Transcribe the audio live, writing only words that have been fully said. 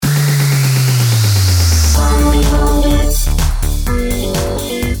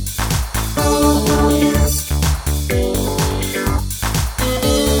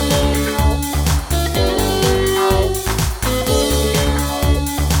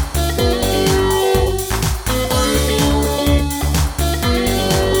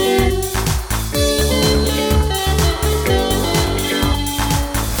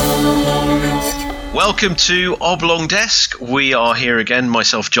Welcome to Oblong Desk. We are here again,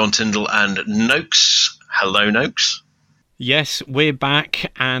 myself, John Tyndall, and Noakes. Hello, Noakes. Yes, we're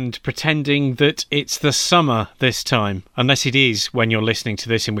back and pretending that it's the summer this time. Unless it is when you're listening to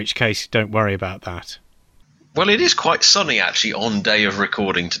this, in which case, don't worry about that. Well, it is quite sunny, actually, on day of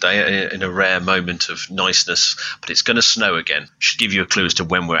recording today, in a rare moment of niceness. But it's going to snow again. Should give you a clue as to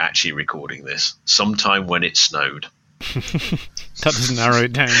when we're actually recording this. Sometime when it snowed. That doesn't narrow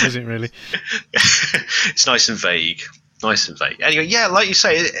it down, does it, really? It's nice and vague. Nice and vague. Anyway, yeah, like you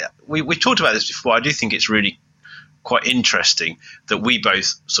say, we talked about this before. I do think it's really quite interesting that we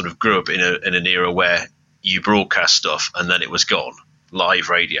both sort of grew up in an era where you broadcast stuff and then it was gone, live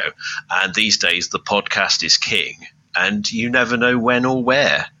radio. And these days, the podcast is king. And you never know when or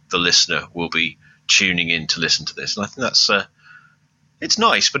where the listener will be tuning in to listen to this. And I think that's it's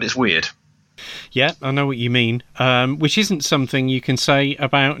nice, but it's weird. Yeah, I know what you mean, which isn't something you can say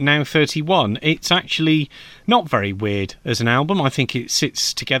about Now 31. It's actually not very weird as an album. I think it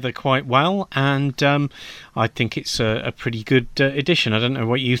sits together quite well, and I think it's a pretty good addition. I don't know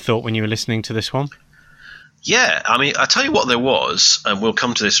what you thought when you were listening to this one. Yeah, I mean, I'll tell you what there was, and we'll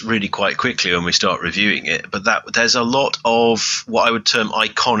come to this really quite quickly when we start reviewing it, but there's a lot of what I would term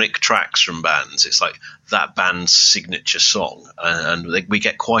iconic tracks from bands. It's like that band's signature song, and we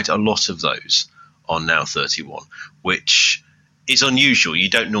get quite a lot of those on Now 31, which is unusual.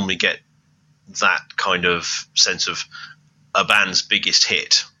 You don't normally get that kind of sense of a band's biggest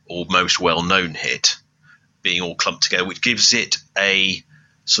hit or most well-known hit being all clumped together, which gives it a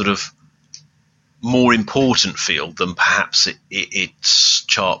sort of more important feel than perhaps its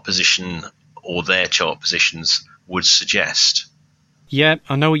chart position or their chart positions would suggest. Yeah,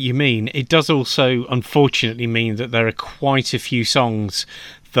 I know what you mean. It does also, unfortunately, mean that there are quite a few songs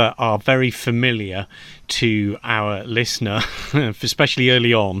that are very familiar to our listener, especially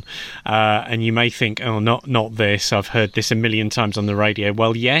early on. And you may think, oh, not this. I've heard this a million times on the radio.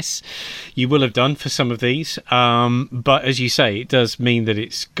 Well, yes, you will have done for some of these. But as you say, it does mean that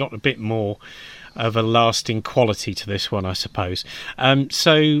it's got a bit more of a lasting quality to this one, I suppose.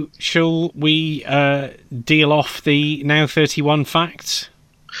 So shall we deal off the Now 31 facts?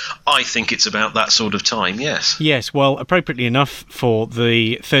 I think it's about that sort of time, yes. Yes, well, appropriately enough for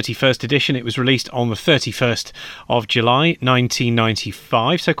the 31st edition, it was released on the 31st of July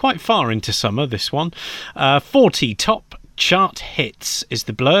 1995, so quite far into summer, this one. 40 top chart hits is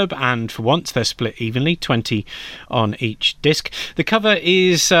the blurb, and for once they're split evenly, 20 on each disc. The cover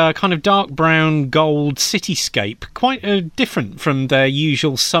is kind of dark brown gold cityscape, quite different from their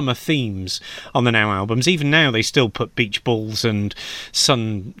usual summer themes on the Now albums. Even now they still put beach balls and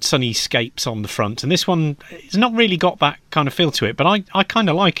sunny scapes on the front, and this one has not really got that kind of feel to it, but I kind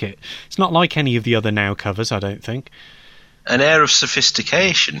of like it. It's not like any of the other Now covers, I don't think. An air of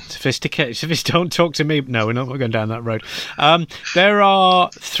sophistication. Don't talk to me. No, we're not going down that road. There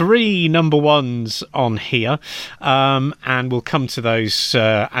are 3 number ones on here, and we'll come to those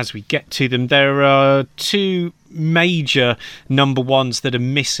as we get to them. There are 2 major number ones that are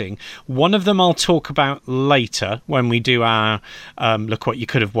missing. One of them I'll talk about later when we do our Look What You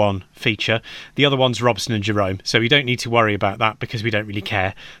Could Have Won feature. The other one's Robson and Jerome, so we don't need to worry about that because we don't really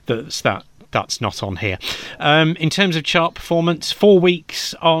care that's not on here. In terms of chart performance, 4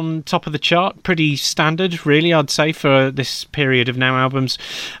 weeks on top of the chart. Pretty standard, really, I'd say, for this period of Now albums.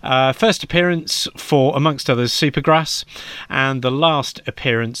 First appearance for, amongst others, Supergrass, and the last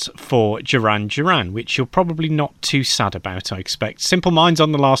appearance for Duran Duran, which you're probably not too sad about, I expect. Simple Minds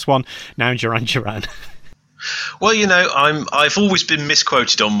on the last one, now Duran Duran. Well, you know, I've always been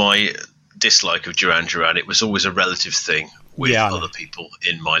misquoted on my dislike of Duran Duran. It was always a relative thing with other people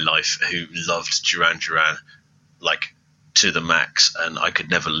in my life who loved Duran Duran like to the max, and I could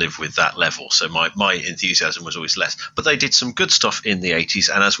never live with that level, so my enthusiasm was always less. But they did some good stuff in the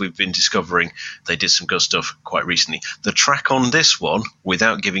 80s, and as we've been discovering, they did some good stuff quite recently. The track on this one,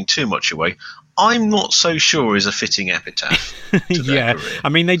 without giving too much away, I'm not so sure is a fitting epitaph. Yeah, I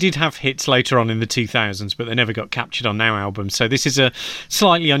mean, they did have hits later on in the 2000s, but they never got captured on Now albums, so this is a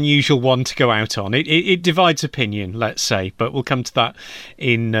slightly unusual one to go out on. It divides opinion, let's say, but we'll come to that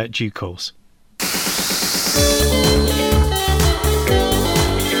in due course.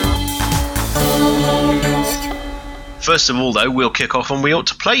 First of all, though, we'll kick off and we ought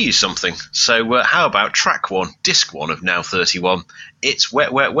to play you something. So how about track 1, disc 1 of Now 31? It's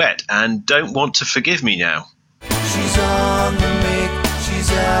Wet, Wet, Wet, and Don't Want to Forgive Me Now. She's on the make,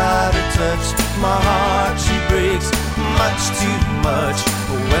 she's out of touch. My heart, she breaks much too much.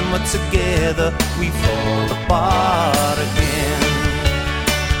 But when we're together, we fall apart again.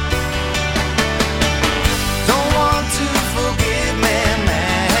 Don't want to forgive me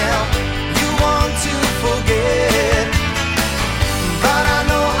now. You want to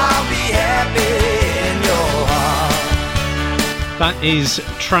That is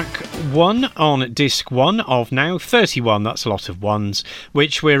track 1 on disc 1 of now 31, that's a lot of ones,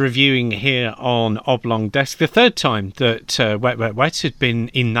 which we're reviewing here on Oblong Desk. The third time that Wet Wet Wet had been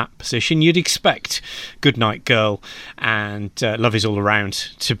in that position. You'd expect Goodnight Girl and Love Is All Around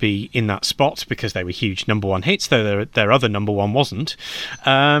to be in that spot because they were huge number 1 hits, though their other number 1 wasn't.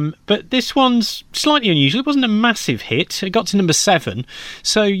 But this one's slightly unusual. It wasn't a massive hit. It got to number 7,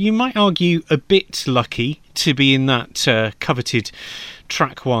 so you might argue a bit lucky to be in that coveted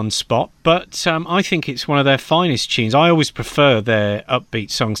track 1 spot, but I think it's one of their finest tunes. I always prefer their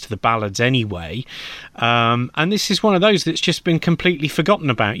upbeat songs to the ballads anyway, and this is one of those that's just been completely forgotten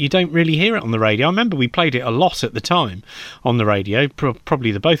about. You don't really hear it on the radio. I remember we played it a lot at the time on the radio,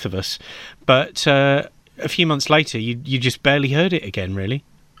 probably the both of us, but a few months later you just barely heard it again, really.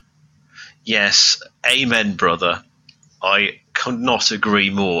 Yes, amen, brother. I could not agree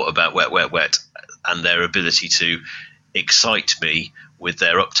more about Wet Wet Wet and their ability to excite me with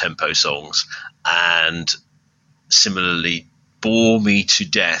their up-tempo songs and similarly bore me to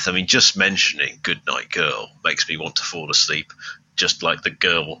death. I mean, just mentioning Goodnight Girl makes me want to fall asleep, just like the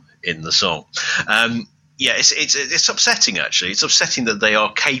girl in the song. Yeah, it's upsetting, actually. It's upsetting that they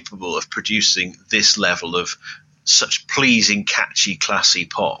are capable of producing this level of such pleasing, catchy, classy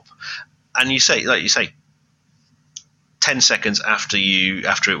pop. And you say, like you say, 10 seconds after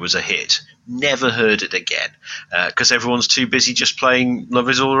it was a hit, never heard it again because everyone's too busy just playing Love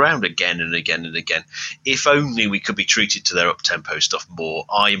Is All Around again and again and again. If only we could be treated to their up-tempo stuff more,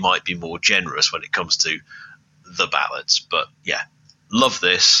 I might be more generous when it comes to the ballads. But yeah, love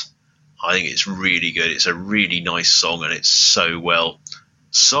this. I think it's really good. It's a really nice song and it's so well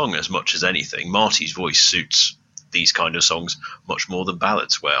sung as much as anything. Marty's voice suits these kind of songs much more than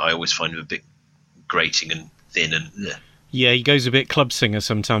ballads, where I always find them a bit grating and thin and Yeah, he goes a bit club singer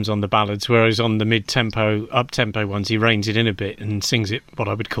sometimes on the ballads, whereas on the mid-tempo, up-tempo ones, he reins it in a bit and sings it what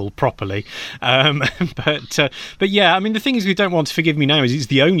I would call properly. But yeah, I mean, the thing is, we don't want to forgive me now, is it's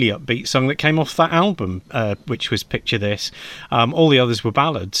the only upbeat song that came off that album, which was Picture This. All the others were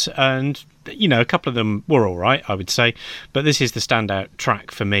ballads, and you know, a couple of them were all right, I would say, but this is the standout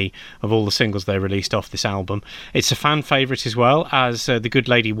track for me of all the singles they released off this album. It's a fan favourite as well, as The Good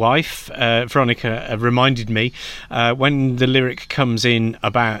Lady Wife. Veronica reminded me when the lyric comes in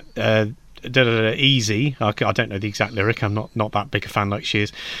about easy, I don't know the exact lyric, I'm not that big a fan like she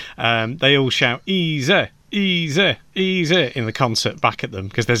is, they all shout easy, easy, easy in the concert back at them,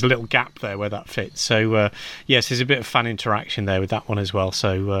 because there's a little gap there where that fits. So yes, there's a bit of fan interaction there with that one as well.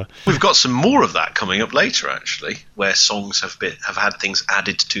 So we've got some more of that coming up later, actually, where songs have had things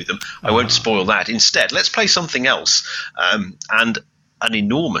added to them. I won't spoil that. Instead, let's play something else, and an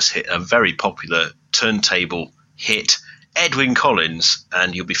enormous hit, a very popular turntable hit, Edwyn Collins,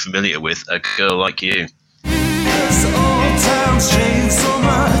 and you'll be familiar with A Girl Like You. Yes, old times change so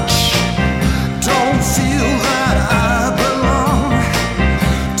much. Don't feel that I belong.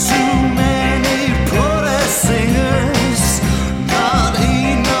 Too many protest singers, not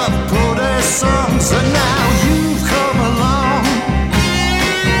enough protest songs. And now you've come along.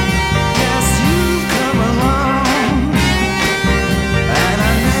 Yes, you've come along. And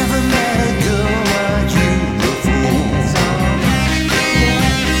I never met a girl like you before.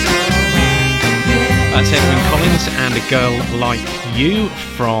 That's Edwyn Collins and A Girl Like You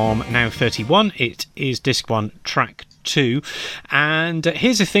from Now 31. It is disc 1, track 2. And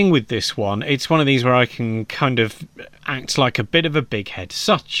here's the thing with this one. It's one of these where I can kind of act like a bit of a big head,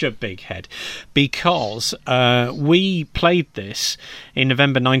 such a big head, because we played this in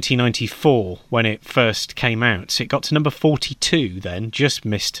November 1994 when it first came out. It got to number 42 then, just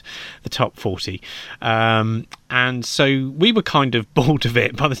missed the top 40. And so we were kind of bored of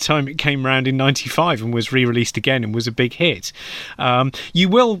it by the time it came round in 95 and was re-released again and was a big hit. You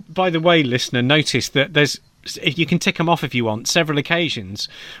will, by the way, listener, notice that there's, if you can tick them off if you want, several occasions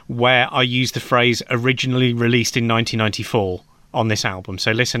where I use the phrase originally released in 1994 on this album.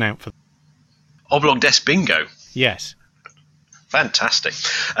 So listen out for that. Oblong Desk Bingo. Yes. Fantastic.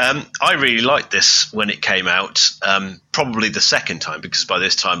 I really liked this when it came out, probably the second time, because by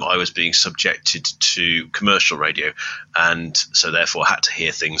this time I was being subjected to commercial radio and so therefore had to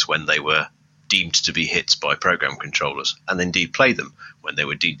hear things when they were deemed to be hits by program controllers, and indeed play them when they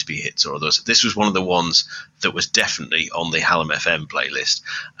were deemed to be hits or others. This was one of the ones that was definitely on the Hallam FM playlist.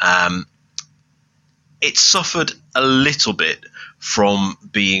 It suffered a little bit from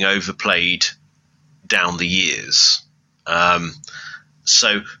being overplayed down the years.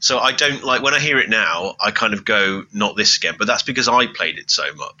 So I don't like, when I hear it now, I kind of go, not this again, but that's because I played it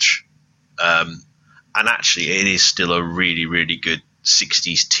so much. And actually it is still a really, really good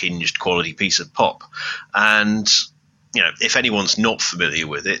 60s tinged quality piece of pop. And if anyone's not familiar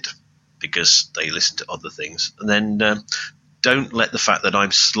with it because they listen to other things, then don't let the fact that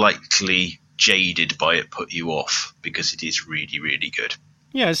I'm slightly jaded by it put you off, because it is really, really good.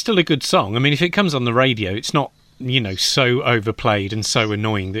 Yeah, it's still a good song. I mean, if it comes on the radio, it's not, so overplayed and so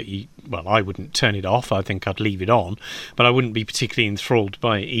annoying that I wouldn't turn it off. I think I'd leave it on, but I wouldn't be particularly enthralled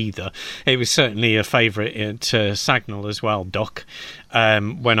by it either. It was certainly a favourite at Sagnal as well, Doc,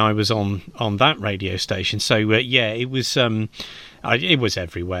 when I was on that radio station. So, it was... it was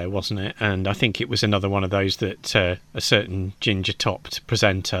everywhere, wasn't it? And I think it was another one of those that a certain ginger-topped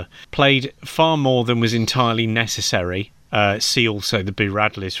presenter played far more than was entirely necessary. See also the Boo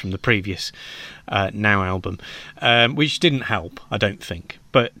Radleys from the previous Now album, which didn't help, I don't think.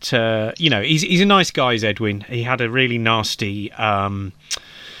 But, he's a nice guy, Edwin. He had a really nasty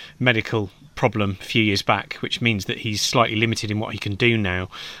medical problem a few years back, which means that he's slightly limited in what he can do now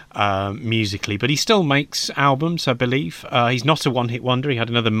musically, but he still makes albums, I believe. He's not a one-hit wonder. He had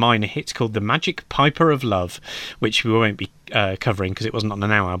another minor hit called The Magic Piper of Love, which we won't be covering because it wasn't on the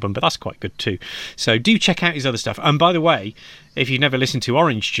Now album, but that's quite good too. So do check out his other stuff. And by the way, if you've never listened to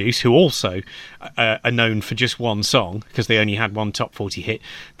Orange Juice, who also are known for just one song because they only had one top 40 hit,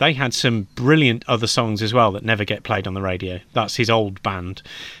 they had some brilliant other songs as well that never get played on the radio. That's his old band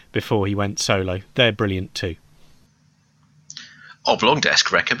before he went solo. They're brilliant too. Oblong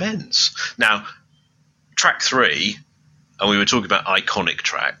Desk recommends. Now, track 3, and we were talking about iconic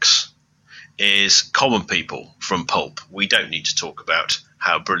tracks, is Common People from Pulp. We don't need to talk about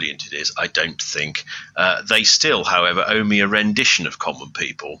how brilliant it is, I don't think. They still, however, owe me a rendition of Common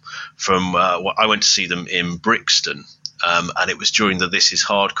People from I went to see them in Brixton, and it was during the This Is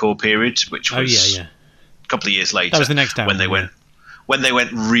Hardcore period, which was a couple of years later. That was the next album, when they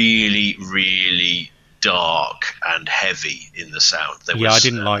went really, really dark and heavy in the sound. I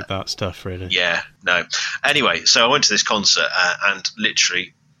didn't like that stuff, really. Yeah, no. Anyway, so I went to this concert and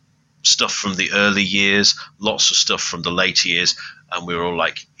literally stuff from the early years, lots of stuff from the later years, and we were all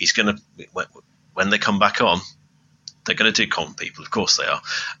like, when they come back on, they're going to do Common People. Of course they are.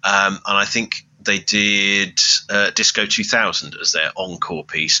 And I think they did Disco 2000 as their encore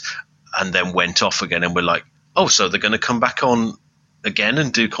piece and then went off again, and we're like, oh, so they're going to come back on again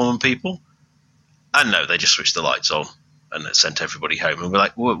and do Common People? And no, they just switched the lights on and sent everybody home. And we're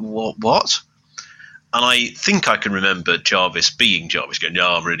like, what? And I think I can remember Jarvis going,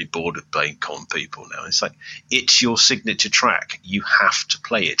 no, I'm really bored of playing Common People now. It's like, it's your signature track. You have to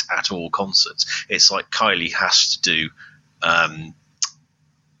play it at all concerts. It's like Kylie has to do I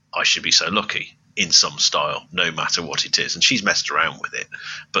Should Be So Lucky in some style, no matter what it is. And she's messed around with it.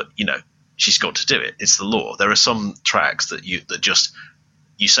 But, she's got to do it. It's the law. There are some tracks that you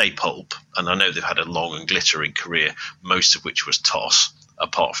say Pulp, and I know they've had a long and glittering career, most of which was toss,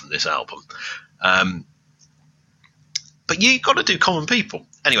 apart from this album. But you've got to do Common People.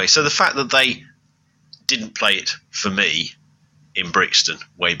 Anyway, so the fact that they didn't play it for me in Brixton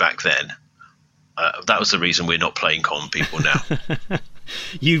way back then, that was the reason we're not playing Common People now.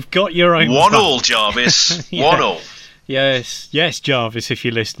 You've got your own... 1-1, Jarvis. Yeah. 1-1. Yes, Jarvis, if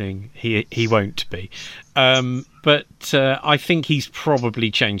you're listening, he won't be. But I think he's probably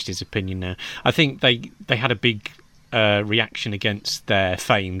changed his opinion now. I think they had a big reaction against their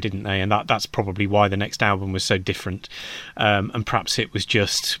fame, didn't they? And that's probably why the next album was so different. And perhaps it was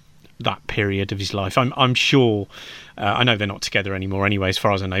just that period of his life. I'm sure. I know they're not together anymore, anyway, as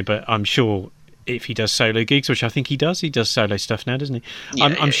far as I know. But I'm sure if he does solo gigs, which I think he does solo stuff now, doesn't he?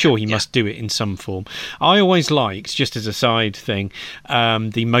 Yeah, I'm sure he must do it in some form. I always liked, just as a side thing,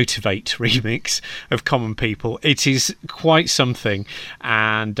 the Motivate remix of Common People. It is quite something,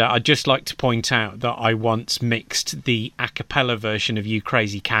 and I'd just like to point out that I once mixed the a cappella version of You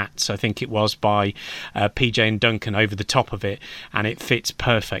Crazy Cats, I think it was, by PJ and Duncan over the top of it, and it fits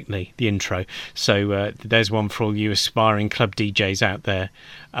perfectly, the intro. So there's one for all you aspiring club DJs out there.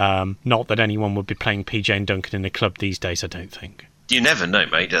 Not that anyone would be playing PJ and Duncan in a club these days, I don't think. You never know,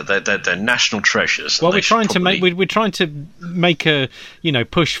 mate. They're national treasures. Well, we're trying to make a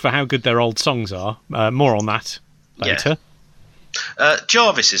push for how good their old songs are. More on that later. Yeah.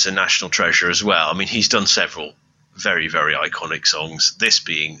 Jarvis is a national treasure as well. I mean, he's done several very, very iconic songs. This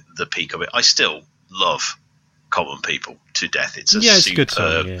being the peak of it. I still love Common People to death. It's a superb good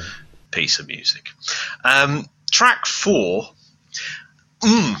song, piece of music. Track 4.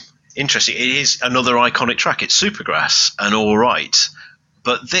 Interesting. It is another iconic track. It's Supergrass and All Right.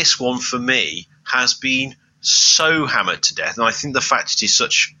 But this one, for me, has been so hammered to death. And I think the fact it is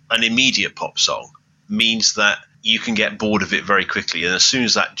such an immediate pop song means that you can get bored of it very quickly. And as soon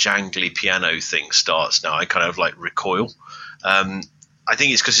as that jangly piano thing starts now, I kind of recoil. I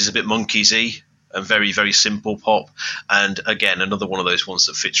think it's because it's a bit Monkeys-y. and very, very simple pop. And again, another one of those ones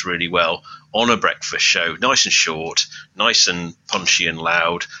that fits really well on a breakfast show. Nice and short, nice and punchy and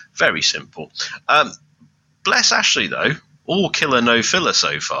loud, very simple. Bless Ashley, though, all killer, no filler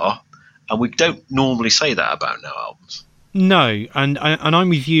so far. And we don't normally say that about now albums. No, and I'm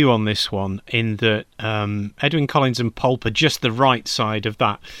with you on this one in that Edwyn Collins and Pulp are just the right side of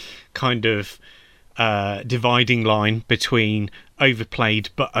that kind of dividing line between overplayed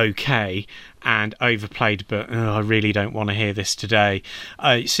but okay and overplayed but I really don't want to hear this today.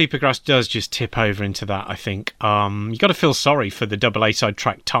 Supergrass does just tip over into that, I think. You got to feel sorry for the double A-side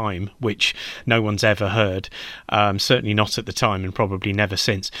track Time, which no one's ever heard, certainly not at the time and probably never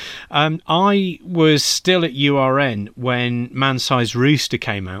since. I was still at URN when Man-Sized Rooster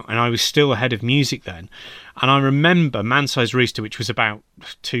came out, and I was still ahead of music then. And I remember Man-Sized Rooster, which was about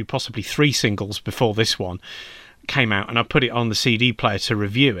 2, possibly 3 singles before this one, came out, and I put it on the CD player to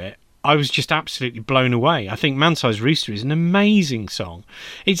review it. I was just absolutely blown away. I think Man-Sized Rooster is an amazing song.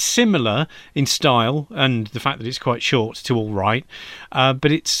 It's similar in style and the fact that it's quite short to All Right,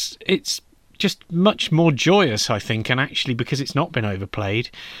 but it's just much more joyous, I think, and actually, because it's not been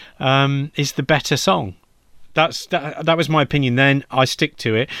overplayed, is the better song. That was my opinion then. I stick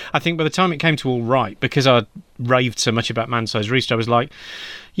to it. I think by the time it came to All Right, because I raved so much about Man-Sized Rooster, I was like,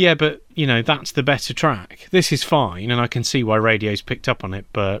 yeah, but, you know, that's the better track. This is fine, and I can see why radio's picked up on it,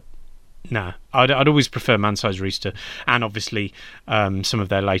 but nah. I'd always prefer Man-Sized Rooster, and obviously some of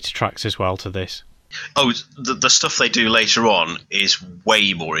their later tracks as well to this. Oh, the stuff they do later on is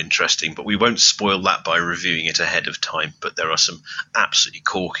way more interesting, but we won't spoil that by reviewing it ahead of time. But there are some absolutely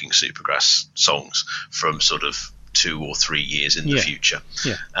corking Supergrass songs from sort of 2 or 3 years in the future.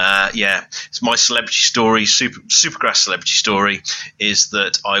 It's my celebrity story. Supergrass celebrity story is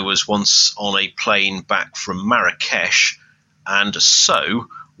that I was once on a plane back from Marrakesh, and so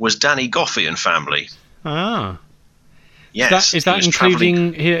was Danny Goffey and family. Ah. Yes, is that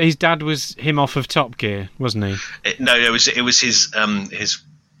including his dad was him off of Top Gear, wasn't he? It was his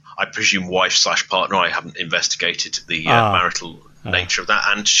I presume wife/partner. I haven't investigated the marital nature of that,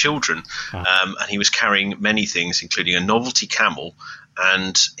 and children. And he was carrying many things, including a novelty camel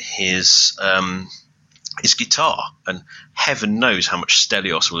and his guitar. And heaven knows how much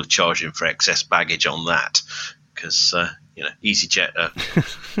Stelios will have charged him for excess baggage on that, because EasyJet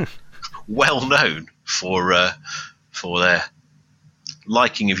are well known for their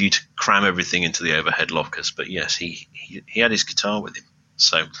liking of you to cram everything into the overhead lockers. But yes, he had his guitar with him.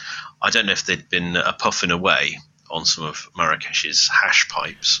 So I don't know if there'd been a puffing away on some of Marrakesh's hash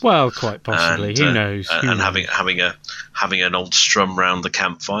pipes. Well, quite possibly. And, Who knows? Having an old strum round the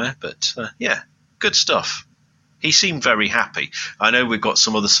campfire. But good stuff. He seemed very happy. I know we've got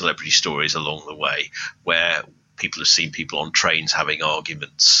some other celebrity stories along the way where people have seen people on trains having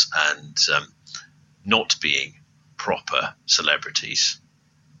arguments and not being proper celebrities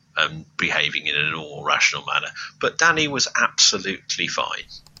and behaving in a normal, rational manner. But Danny was absolutely fine.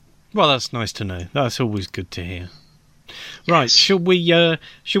 Well, that's nice to know. That's always good to hear. Right, shall we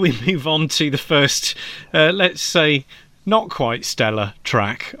move on to the first, let's say, not quite stellar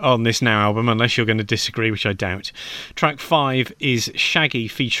track on this Now album, unless you're going to disagree, which I doubt. Track 5 is Shaggy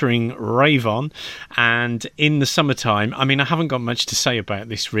featuring Rave-On, and In the Summertime. I mean, I haven't got much to say about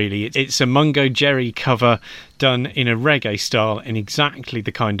this, really. It's a Mungo Jerry cover done in a reggae style in exactly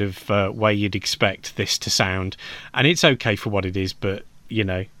the kind of way you'd expect this to sound, and it's okay for what it is, but, you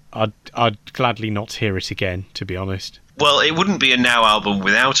know, I'd gladly not hear it again, to be honest. Well, it wouldn't be a Now album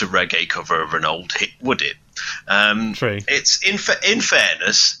without a reggae cover of an old hit, would it? True. It's in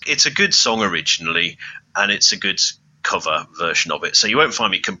fairness, it's a good song originally, and it's a good cover version of it, so you won't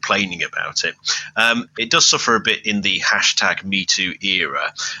find me complaining about it. It does suffer a bit in the #MeToo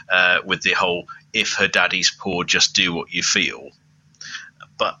era with the whole "if her daddy's poor, just do what you feel,"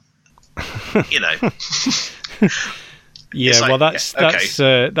 but you know. Yeah, like, well,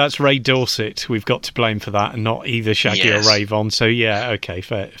 that's Ray Dorset. We've got to blame for that, and not either Shaggy or Rave-On. So yeah, okay,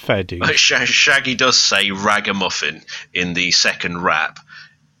 fair dude. Shaggy does say ragamuffin in the second rap,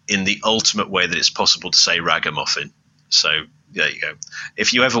 in the ultimate way that it's possible to say ragamuffin. So there you go.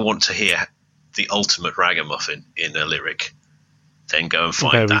 If you ever want to hear the ultimate ragamuffin in a lyric, then go and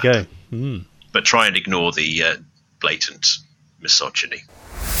find that. There we go. But try and ignore the blatant misogyny.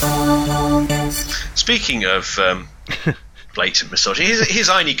 Speaking of blatant misogyny, here's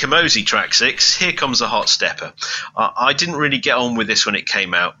Aini Kamoze, track 6. Here Comes a Hot Stepper. I didn't really get on with this when it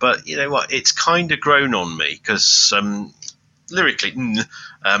came out, but you know what? It's kind of grown on me because lyrically,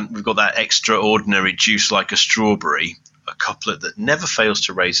 we've got that extraordinary juice like a strawberry a couplet that never fails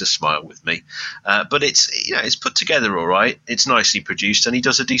to raise a smile with me. But it's put together all right. It's nicely produced, and he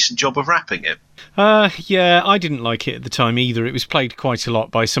does a decent job of rapping it. Yeah, I didn't like it at the time either. It was played quite a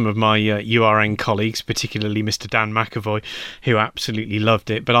lot by some of my URN colleagues, particularly Mr. Dan McAvoy, who absolutely loved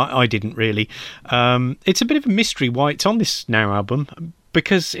it, but I didn't really. It's a bit of a mystery why it's on this Now album,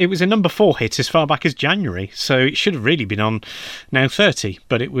 because it was a number 4 hit as far back as January, so it should have really been on Now 30,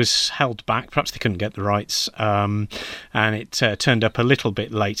 but it was held back. Perhaps they couldn't get the rights, and it turned up a little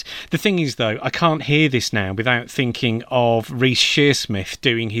bit late. The thing is, though, I can't hear this now without thinking of Reece Shearsmith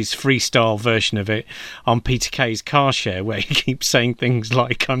doing his freestyle version of it on Peter Kay's Car Share, where he keeps saying things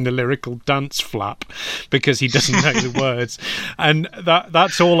like, "I'm the lyrical dance flap," because he doesn't know the words. And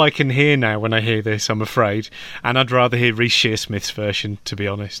that's all I can hear now when I hear this, I'm afraid. And I'd rather hear Reece Shearsmith's version, to be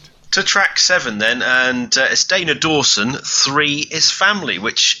honest. To track 7 then, and it's Dana Dawson, 3 is Family,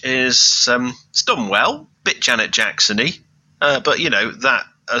 which is it's done well, bit Janet Jackson-y, but that,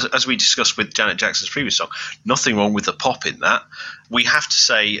 as we discussed with Janet Jackson's previous song, nothing wrong with the pop in that. We have to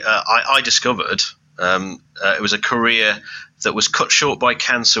say, I discovered it was a career that was cut short by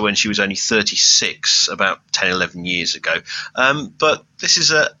cancer when she was only 36, about 10, 11 years ago. But this is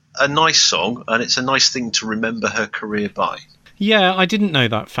a nice song, and it's a nice thing to remember her career by. Yeah, I didn't know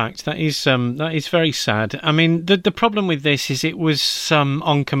that fact. That is very sad. I mean, the problem with this is it was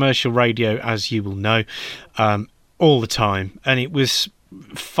on commercial radio, as you will know, all the time, and it was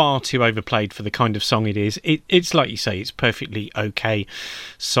far too overplayed for the kind of song it is. It's like you say, it's perfectly okay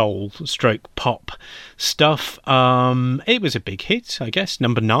soul stroke pop stuff. It was a big hit, I guess,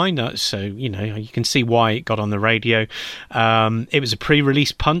 number 9, so you can see why it got on the radio. It was a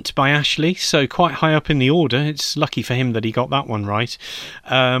pre-release punt by Ashley, so quite high up in the order. It's lucky for him that he got that one right.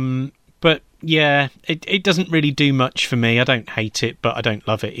 But yeah, it doesn't really do much for me. I don't hate it, but I don't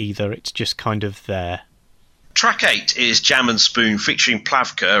love it either. It's just kind of there. Track 8 is Jam and Spoon featuring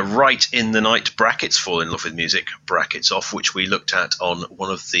Plavka, Right in the Night, brackets, Fall in Love with Music, brackets off, which we looked at on one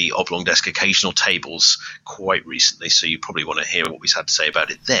of the Oblong Desk occasional tables quite recently, so you probably want to hear what we had to say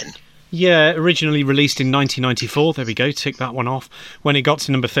about it then. Yeah, originally released in 1994. There we go, tick that one off. When it got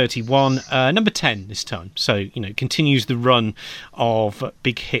to number 31, number 10 this time. So, continues the run of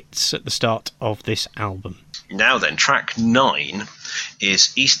big hits at the start of this album. Now then, track 9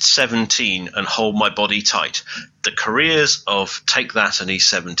 is East 17 and Hold My Body Tight. The careers of Take That and East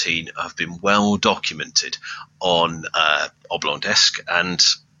 17 have been well documented on Oblong Desk, and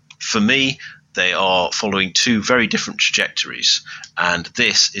for me, they are following 2 very different trajectories, and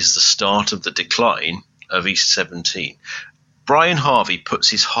this is the start of the decline of East 17. Brian Harvey puts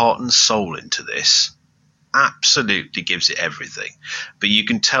his heart and soul into this, absolutely gives it everything, but you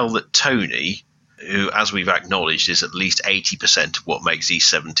can tell that Tony, who, as we've acknowledged, is at least 80% of what makes East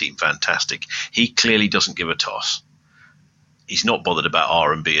 17 fantastic, he clearly doesn't give a toss. He's not bothered about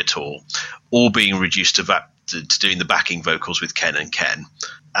R&B at all being reduced to doing the backing vocals with Ken and Ken.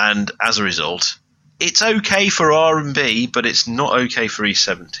 And as a result, it's okay for R&B, but it's not okay for East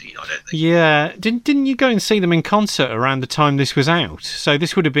 17, I don't think. Yeah, didn't you go and see them in concert around the time this was out? So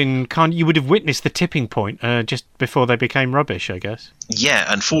this would have been you would have witnessed the tipping point just before they became rubbish, I guess. Yeah,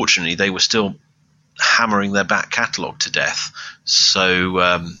 unfortunately, they were still hammering their back catalogue to death. So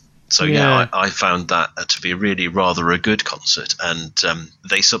I found that to be really rather a good concert, and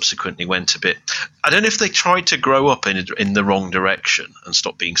they subsequently went a bit, I don't know if they tried to grow up in the wrong direction and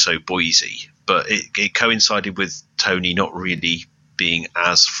stop being so boysy, but it coincided with Tony not really being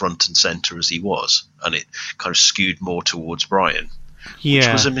as front and centre as he was, and it kind of skewed more towards Brian. Which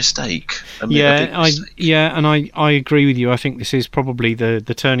was a mistake. And I agree with you. I think this is probably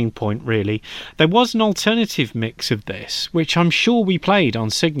the turning point, really. There was an alternative mix of this, which I'm sure we played on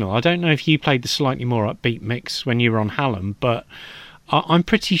Signal. I don't know if you played the slightly more upbeat mix when you were on Hallam, but I'm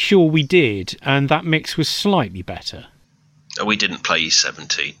pretty sure we did, and that mix was slightly better. We didn't play East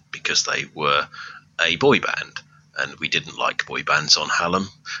 17 because they were a boy band, and we didn't like boy bands on Hallam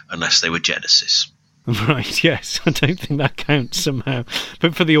unless they were Genesis. Right, yes. I don't think that counts somehow.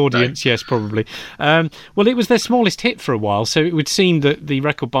 But for the audience, no. Yes, probably. Well, it was their smallest hit for a while, so it would seem that the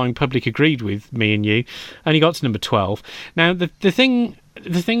record-buying public agreed with me and you, and he got to number 12. Now, the thing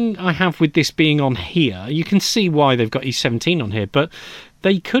I have with this being on here, you can see why they've got East 17 on here, but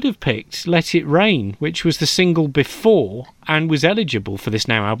they could have picked Let It Rain, which was the single before and was eligible for this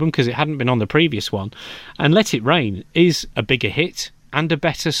Now album because it hadn't been on the previous one. And Let It Rain is a bigger hit and a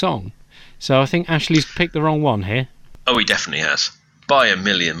better song. So I think Ashley's picked the wrong one here. Oh, he definitely has. By a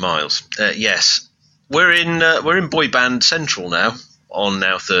million miles. Yes. We're in Boy Band Central now, on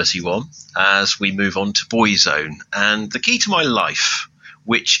Now 31, as we move on to Boyzone. And The Key to My Life,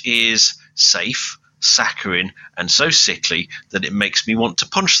 which is safe, saccharine, and so sickly that it makes me want to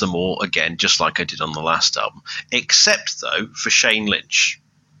punch them all again, just like I did on the last album. Except, though, for Shane Lynch.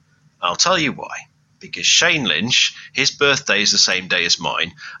 I'll tell you why. Because Shane Lynch, his birthday is the same day as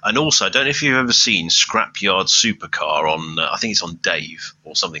mine. And also, I don't know if you've ever seen Scrapyard Supercar on, I think it's on Dave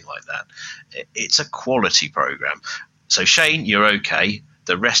or something like that. It's a quality program. So, Shane, you're okay.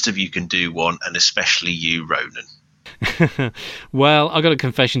 The rest of you can do one, and especially you, Ronan. Well, I've got a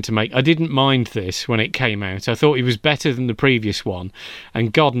confession to make. I didn't mind this when it came out. I thought it was better than the previous one,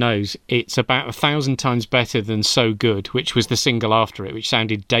 and God knows it's about 1,000 times better than So Good, which was the single after it, which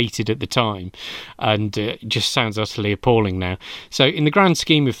sounded dated at the time and just sounds utterly appalling now. So in the grand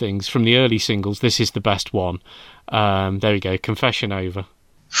scheme of things, from the early singles, this is the best one. There we go, confession over.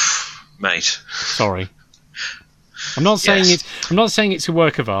 Mate. Sorry. I'm not saying it's a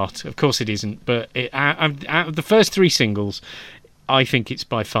work of art. Of course it isn't. But out of the first 3 singles, I think it's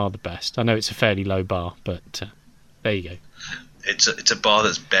by far the best. I know it's a fairly low bar, but there you go. It's a bar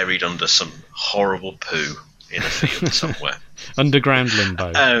that's buried under some horrible poo in a field somewhere. Underground limbo.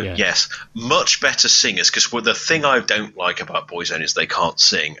 Yes, much better singers. Because the thing I don't like about Boyzone is they can't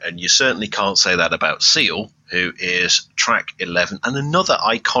sing, and you certainly can't say that about Seal, who is track 11 and another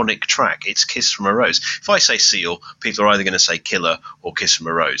iconic track. It's Kiss from a Rose. If I say Seal, people are either going to say Killer or Kiss from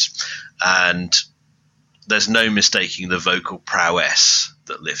a Rose, and there's no mistaking the vocal prowess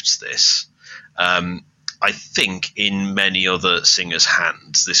that lifts this. I think in many other singers'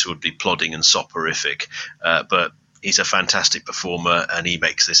 hands this would be plodding and soporific, but he's a fantastic performer and he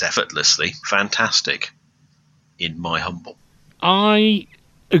makes this effortlessly fantastic, in my humble. I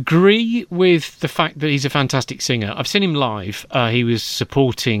agree with the fact that he's a fantastic singer. I've seen him live. He was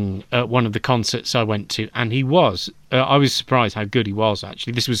supporting one of the concerts I went to, and he was. I was surprised how good he was,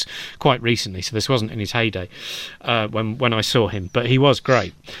 actually. This was quite recently, so this wasn't in his heyday when I saw him, but he was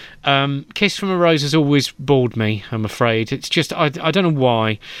great. Kiss from a Rose has always bored me, I'm afraid. It's just, I don't know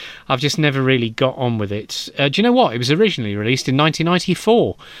why. I've just never really got on with it. Do you know what? It was originally released in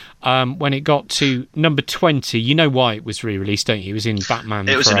 1994. When it got to number 20, you know why it was re-released, don't you? It was in Batman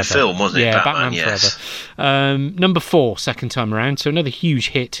Forever. It was in a film, wasn't it? Yeah, Batman yes. Forever. Number 4, second time around, so another huge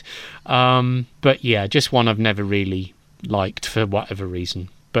hit. But yeah, just one I've never really liked for whatever reason.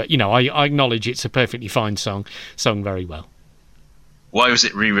 But, you know, I acknowledge it's a perfectly fine song, sung very well. Why was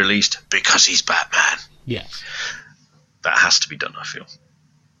it re-released? Because he's Batman. Yes. That has to be done, I feel.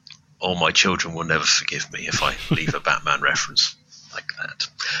 All my children will never forgive me if I leave a Batman reference like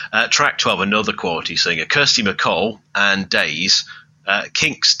that. Track 12, another quality singer, Kirsty MacColl and Days.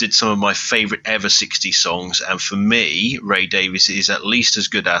 Kinks did some of my favourite ever 60s songs, and for me, Ray Davies is at least as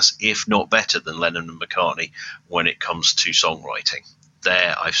good as, if not better than, Lennon and McCartney when it comes to songwriting.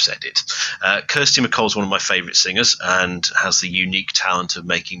 There, I've said it. Kirsty MacColl's one of my favourite singers and has the unique talent of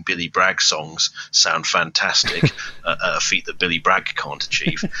making Billy Bragg songs sound fantastic, a feat that Billy Bragg can't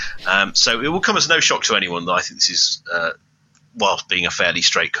achieve. So it will come as no shock to anyone that I think this is, whilst being a fairly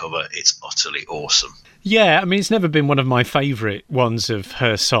straight cover, it's utterly awesome. Yeah, I mean, it's never been one of my favourite ones of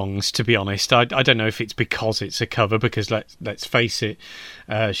her songs, to be honest. I don't know if it's because it's a cover, because let's face it,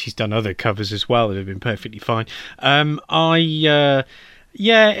 she's done other covers as well that have been perfectly fine.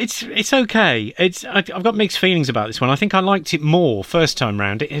 Yeah, it's okay. I've got mixed feelings about this one. I think I liked it more first time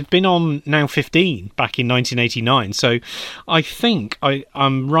round. It had been on Now 15 back in 1989, so I think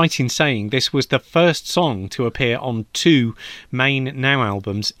I'm right in saying this was the first song to appear on 2 main Now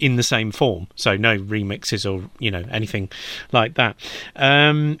albums in the same form. So no remixes or anything like that.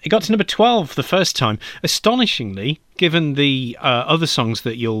 It got to number 12 the first time. Astonishingly, given the other songs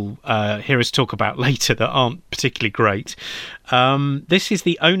that you'll hear us talk about later that aren't particularly great, this is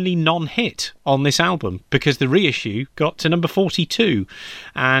the only non-hit on this album, because the reissue got to number 42,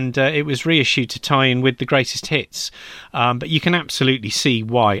 and it was reissued to tie in with the greatest hits. But you can absolutely see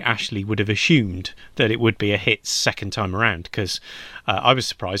why Ashley would have assumed that it would be a hit second time around, because I was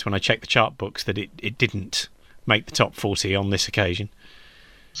surprised when I checked the chart books that it didn't make the top 40 on this occasion.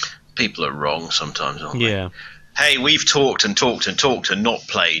 People are wrong sometimes, aren't they? Yeah. Hey, we've talked and talked and talked and not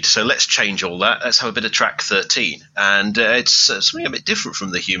played, so let's change all that. Let's have a bit of track 13. And it's something a bit different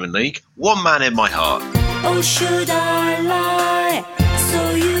from the Human League. One Man in My Heart. Oh, should I lie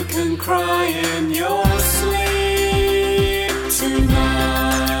so you can cry in your sleep tonight?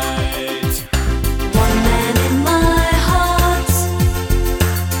 One man in my heart,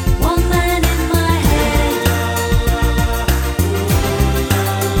 one man in my head,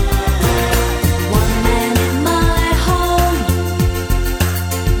 one man in my home,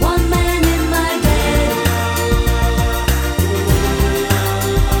 one man in my bed.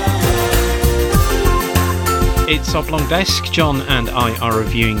 It's Oblong Desk. John and I are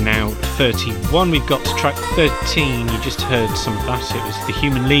reviewing now 31. We've got to track 13. You just heard some of that. It was The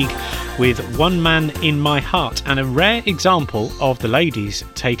Human League with One Man in My Heart, and a rare example of the ladies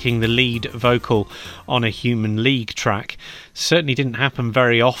taking the lead vocal on a Human League track. Certainly didn't happen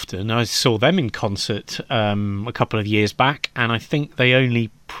very often. I saw them in concert a couple of years back, and I think they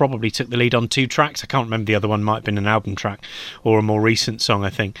only probably took the lead on 2 tracks. I can't remember, the other one might have been an album track or a more recent song, I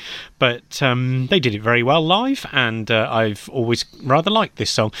think. But they did it very well live, and I've always rather liked this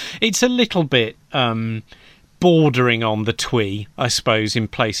song. It's a little bit bordering on the twee, I suppose, in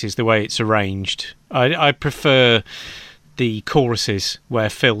places, the way it's arranged. I prefer the choruses where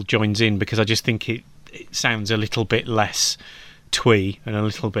Phil joins in, because I just think it sounds a little bit less twee and a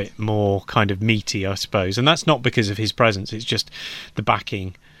little bit more kind of meaty, I suppose. And that's not because of his presence, it's just the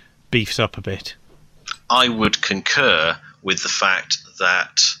backing beefs up a bit. I would concur with the fact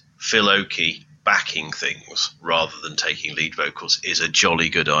that Phil Oakey backing things rather than taking lead vocals is a jolly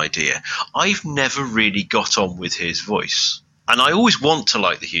good idea. I've never really got on with his voice, and I always want to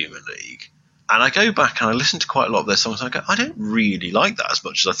like the Human League. And I go back and I listen to quite a lot of their songs and I go, I don't really like that as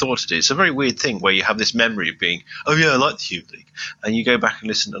much as I thought it is. It's a very weird thing where you have this memory of being, oh yeah, I like the Human League. And you go back and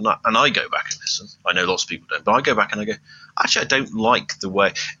listen, and I go back and listen. I know lots of people don't, but I go back and I go, actually, I don't like the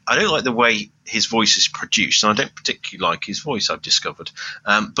way his voice is produced, and I don't particularly like his voice, I've discovered.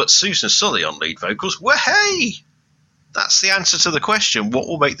 But Susan Sully on lead vocals, well, hey! That's the answer to the question, what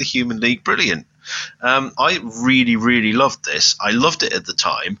will make the Human League brilliant? I really, really loved this. I loved it at the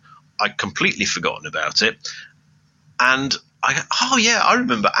time. I'd completely forgotten about it, and I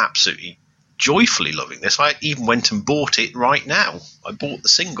remember absolutely joyfully loving this. I even went and bought it right now. I bought the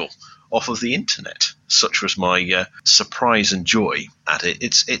single off of the internet. Such was my surprise and joy at it.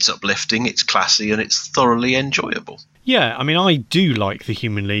 It's uplifting, it's classy, and it's thoroughly enjoyable. Yeah, I mean, I do like the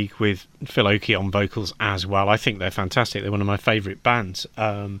Human League with Phil Oakey on vocals as well. I think they're fantastic. They're one of my favourite bands.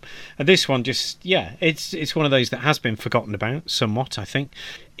 And this one it's one of those that has been forgotten about somewhat, I think.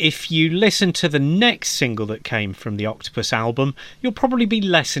 If you listen to the next single that came from the Octopus album, you'll probably be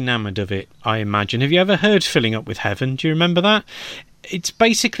less enamoured of it, I imagine. Have you ever heard Filling Up With Heaven? Do you remember that? It's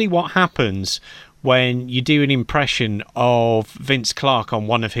basically what happens when you do an impression of Vince Clarke on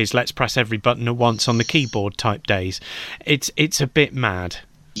one of his Let's Press Every Button at Once on the keyboard type days. It's a bit mad.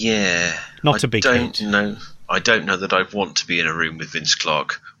 Yeah. Not a big hit. I don't know that I want to be in a room with Vince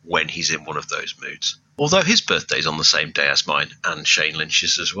Clarke when he's in one of those moods. Although his birthday's on the same day as mine, and Shane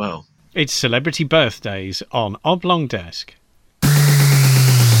Lynch's as well. It's Celebrity Birthdays on Oblong Desk.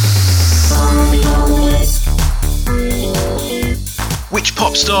 Which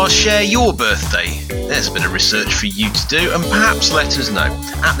pop stars share your birthday? There's a bit of research for you to do, and perhaps let us know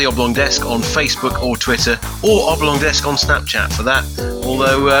at the Oblong Desk on Facebook or Twitter, or Oblong Desk on Snapchat for that.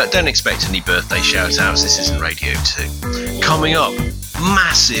 Although don't expect any birthday shout-outs, this isn't Radio 2. Coming up,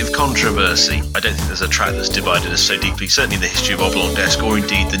 massive controversy. I don't think there's a track that's divided us so deeply, certainly in the history of Oblong Desk, or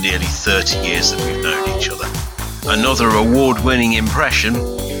indeed the nearly 30 years that we've known each other. Another award-winning impression.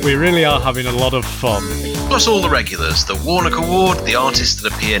 We really are having a lot of fun. Plus all the regulars, the Warnock Award, the artists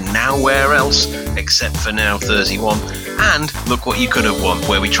that appear nowhere else, except for Now 31, and Look What You Could Have Won,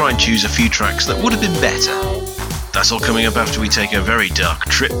 where we try and choose a few tracks that would have been better. That's all coming up after we take a very dark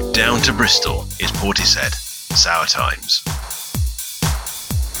trip down to Bristol. It's Portishead, Sour Times.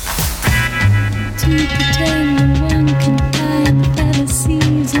 To pretend no one can find the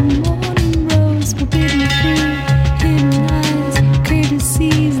fallacies and morning rose, forbidden fruit, hidden eyes,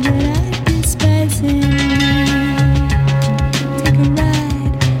 courtesies that I despise in me. Take a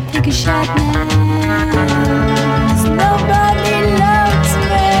ride, take a shot now, 'cause nobody loves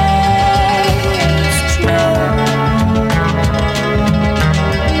me, it's true,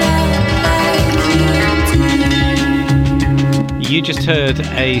 not like you do. You just heard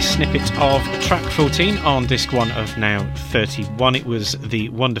a snippet of track 14 on disc 1 of Now 31. It was the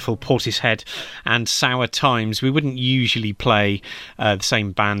wonderful Portishead and Sour Times. We wouldn't usually play the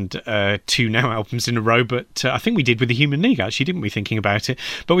same band 2 Now albums in a row, but I think we did with the Human League, actually, didn't we, thinking about it?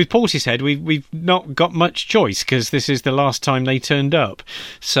 But with Portishead, we've not got much choice, because this is the last time they turned up.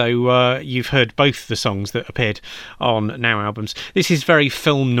 So you've heard both the songs that appeared on Now albums. This is very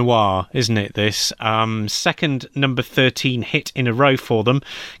film noir, isn't it, this? Second number 13 hit in a row for them.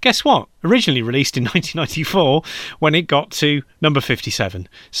 Guess what? Originally released in 1994 when it got to number 57.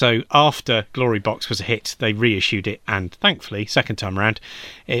 So after Glory Box was a hit, they reissued it, and thankfully, second time around,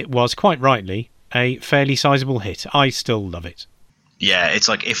 it was quite rightly a fairly sizable hit. I still love it. Yeah, it's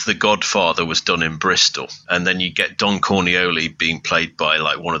like if The Godfather was done in Bristol, and then you get Don Corleone being played by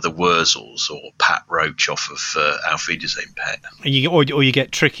like one of the Wurzels or Pat Roach off of Auf Wiedersehen, Pet. Or you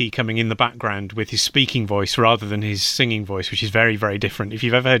get Tricky coming in the background with his speaking voice rather than his singing voice, which is very, very different. If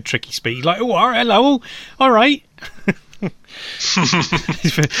you've ever heard Tricky speak, like, oh, hello, all right.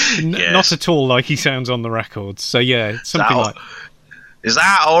 Not at all like he sounds on the records. So yeah, something like... Is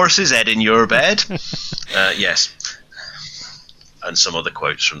that horse's head in your bed? Yes. And some other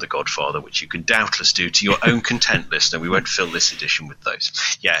quotes from The Godfather, which you can doubtless do to your own content, listener. We won't fill this edition with those.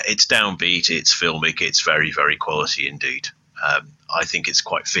 Yeah, it's downbeat, it's filmic, it's very, very quality indeed. I think it's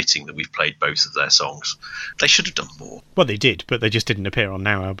quite fitting that we've played both of their songs. They should have done more. Well, they did, but they just didn't appear on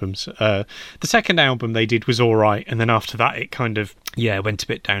Now albums. The second album they did was all right, and then after that it kind of, went a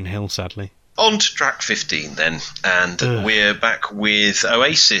bit downhill, sadly. On to track 15 then, and we're back with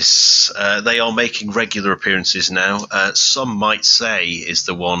Oasis. They are making regular appearances now. Some might say is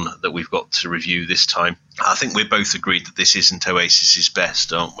the one that we've got to review this time. I think we're both agreed that this isn't Oasis's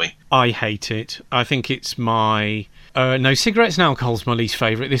best, aren't we? I hate it. I think it's my... no, Cigarettes and Alcohol's my least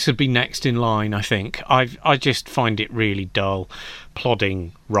favourite. This would be next in line, I think. I just find it really dull,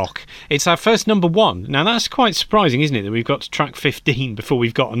 plodding rock. It's our first number one. Now, that's quite surprising, isn't it, that we've got to track 15 before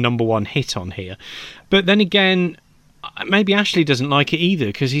we've got a number one hit on here. But then again, maybe Ashley doesn't like it either,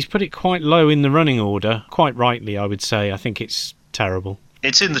 because he's put it quite low in the running order. Quite rightly, I would say. I think it's terrible.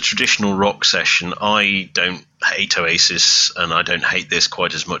 It's in the traditional rock session. I don't hate Oasis, and I don't hate this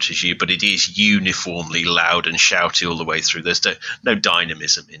quite as much as you, but it is uniformly loud and shouty all the way through. There's no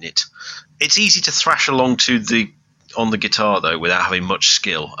dynamism in it. It's easy to thrash along on the guitar, though, without having much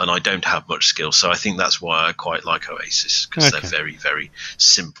skill, and I don't have much skill, so I think that's why I quite like Oasis, because they're very, very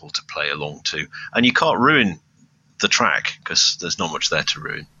simple to play along to. And you can't ruin the track, because there's not much there to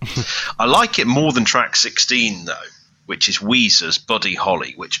ruin. I like it more than track 16, though, which is Weezer's Buddy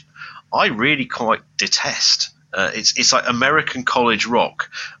Holly, which I really quite detest. It's like American college rock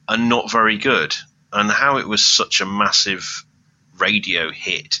and not very good. And how it was such a massive radio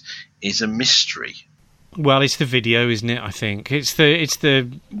hit is a mystery. Well, it's the video, isn't it? I think it's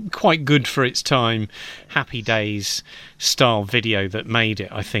the quite good for its time, Happy Days style video that made it.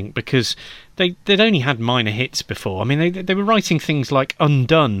 I think because they'd only had minor hits before. I mean, they were writing things like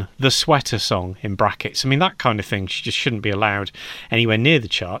 "Undone," the Sweater song in brackets. I mean, that kind of thing just shouldn't be allowed anywhere near the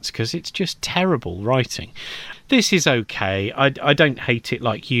charts because it's just terrible writing. This is okay. I don't hate it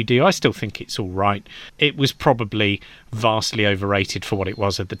like you do. I still think it's all right. It was probably vastly overrated for what it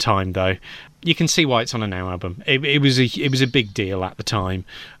was at the time, though. You can see why it's on a Now album. It was a big deal at the time.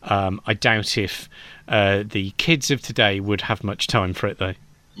 I doubt if the kids of today would have much time for it, though.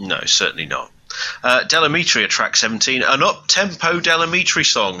 No, certainly not. Delamitri at track 17, an up-tempo Delamitri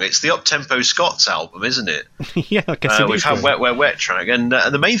song. It's the up-tempo Scots album, isn't it? Yeah, I guess it we've is. had Wet, Wet, Wet track, and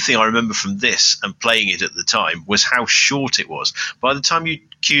the main thing I remember from this and playing it at the time was how short it was. By the time you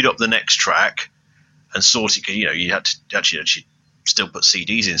queued up the next track and sorted, because you had to actually still put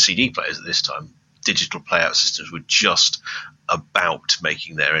CDs in CD players at this time. Digital playout systems were just about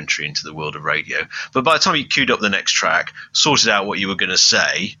making their entry into the world of radio. But by the time you queued up the next track, sorted out what you were going to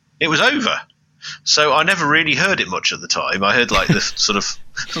say, it was over. So I never really heard it much at the time. I heard like the sort of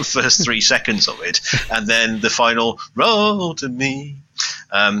first 3 seconds of it, and then the final "Roll to Me."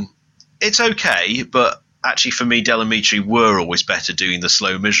 It's okay, but actually for me, Delamitri were always better doing the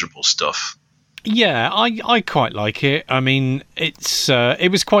slow, miserable stuff. Yeah, I quite like it. I mean,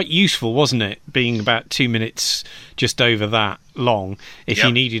 it was quite useful, wasn't it? Being about 2 minutes just over that long. If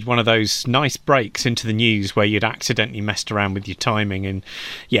you needed one of those nice breaks into the news where you'd accidentally messed around with your timing, and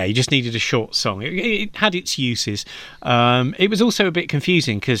you just needed a short song. It had its uses. It was also a bit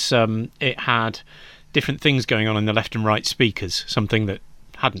confusing because it had different things going on in the left and right speakers, something that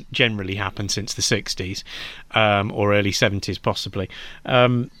hadn't generally happened since the 60s or early 70s possibly.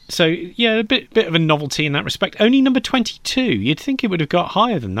 So a bit of a novelty in that respect. Only number 22. You'd think it would have got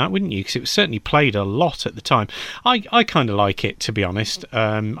higher than that, wouldn't you? Because it was certainly played a lot at the time. I kind of like it, to be honest.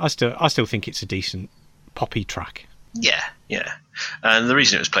 I still think it's a decent poppy track. Yeah. And the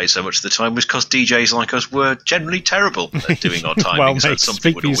reason it was played so much at the time was because DJs like us were generally terrible at doing our timing, well, so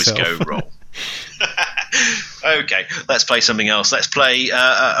something would always go wrong. Okay, let's play something else. Let's play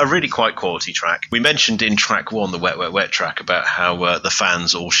a really quite quality track. We mentioned in track 1, the Wet, Wet, Wet track, about how the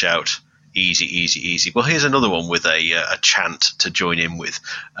fans all shout, "Easy, easy, easy." Well, here's another one with a chant to join in with.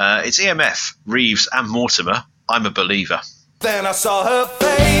 It's EMF, Reeves and Mortimer, "I'm a Believer." Then I saw her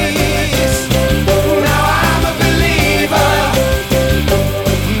face. Now I'm a believer.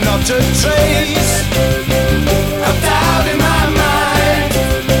 Not a trace of doubt in my mind.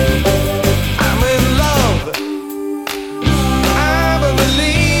 I'm in love. I'm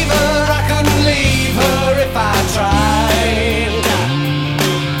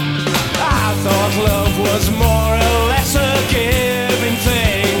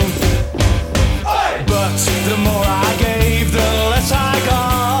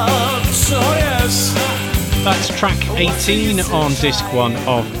Track 18 on disc 1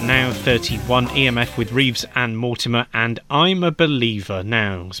 of Now 31, EMF with Reeves and Mortimer and I'm a Believer.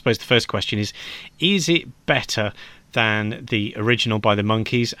 Now, I suppose the first question is it better than the original by the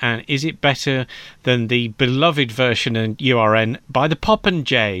Monkees, and is it better than the beloved version in URN by the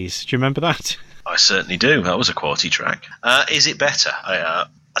Pop'n'Jays? Do you remember that? I certainly do. That was a quality track. Is it better? I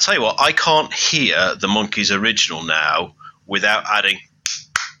tell you what, I can't hear the Monkees original now without adding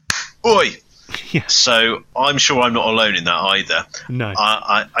 "Oi!" Yeah. So I'm sure I'm not alone in that either. No.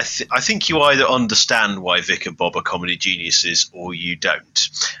 I think you either understand why Vic and Bob are comedy geniuses or you don't.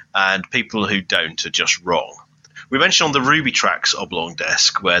 And people who don't are just wrong. We mentioned on the Ruby Tracks Oblong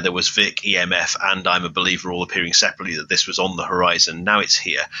Desk, where there was Vic, EMF, and I'm a Believer all appearing separately, that this was on the horizon. Now it's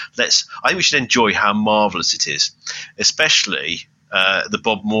here. I think we should enjoy how marvellous it is, especially the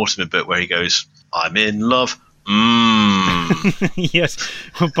Bob Mortimer bit where he goes, "I'm in love." Yes,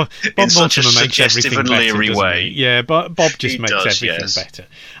 well, Bob in such a Mortimer makes suggestive everything and better, leery doesn't way. he? Yeah, but Bob just He makes does, everything yes. better.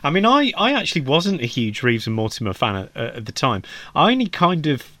 I mean, I actually wasn't a huge Reeves and Mortimer fan at the time. I only kind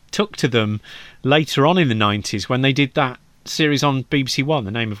of took to them later on in the 90s when they did that series on BBC One,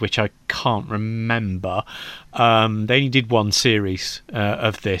 the name of which I can't remember. They only did one series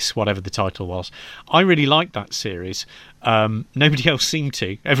of this, whatever the title was. I really liked that series. Nobody else seemed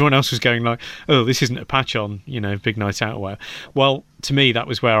to. Everyone else was going like, "Oh, this isn't a patch on, Big Night Out." Well, to me, that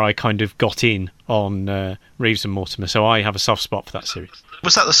was where I kind of got in on Reeves and Mortimer, so I have a soft spot for that series.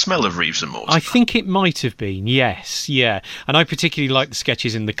 Was that the smell of Reeves and Mortimer? I think it might have been, yes, yeah. And I particularly like the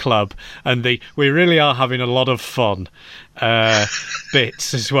sketches in the club and the "we really are having a lot of fun"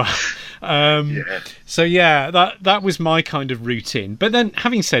 bits as well. So yeah, that was my kind of routine. But then,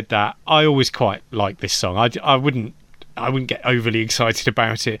 having said that, I always quite like this song. I wouldn't get overly excited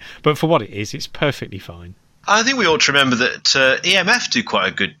about it, but for what it is, it's perfectly fine. I think we ought to remember that EMF do quite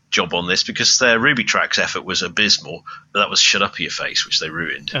a good job on this because their Ruby Tracks effort was abysmal. That was "Shut Up Your Face," which they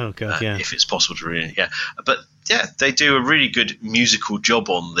ruined. Oh, God, yeah. If it's possible to ruin it, yeah. But, yeah, they do a really good musical job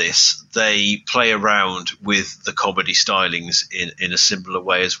on this. They play around with the comedy stylings in a similar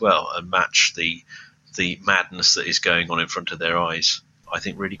way as well and match the madness that is going on in front of their eyes, I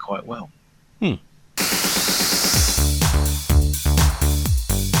think, really quite well.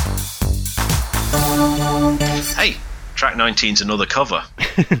 Hey, track 19's another cover.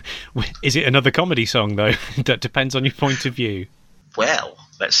 Is it another comedy song, though? That depends on your point of view. Well,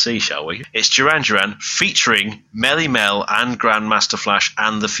 let's see, shall we? It's Duran Duran featuring Melly Mel and Grandmaster Flash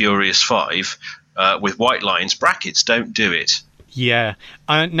and the Furious Five with white lines, brackets, "Don't do it." Yeah.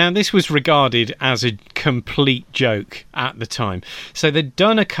 Now, this was regarded as a complete joke at the time. So they'd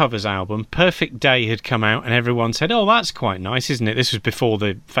done a covers album. Perfect Day had come out, and everyone said, "Oh, that's quite nice, isn't it?" This was before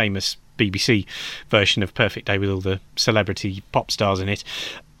the famous BBC version of Perfect Day with all the celebrity pop stars in it.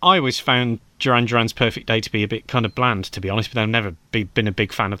 I always found Duran Duran's Perfect Day to be a bit kind of bland, to be honest, but I've never been a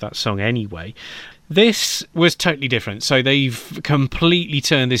big fan of that song anyway. This was totally different. So they've completely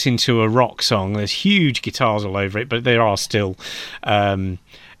turned this into a rock song. There's huge guitars all over it, but there are still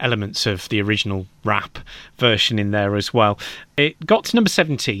elements of the original rap version in there as well. It got to number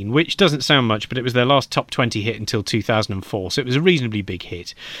 17, which doesn't sound much, but it was their last top 20 hit until 2004, so it was a reasonably big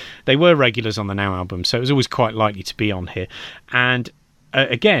hit. They were regulars on the Now album, so it was always quite likely to be on here. And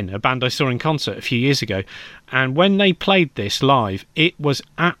again, a band I saw in concert a few years ago, and when they played this live, it was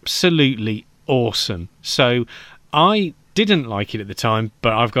absolutely awesome. So I didn't like it at the time,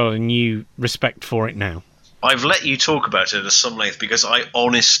 but I've got a new respect for it now. I've let you talk about it at some length because I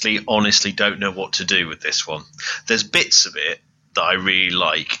honestly don't know what to do with this one. There's bits of it that I really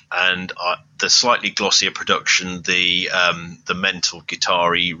like, and the slightly glossier production, the mental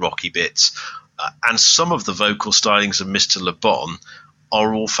guitar-y rocky bits, and some of the vocal stylings of Mr. Le Bon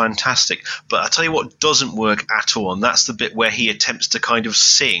are all fantastic. But I tell you what doesn't work at all, and that's the bit where he attempts to kind of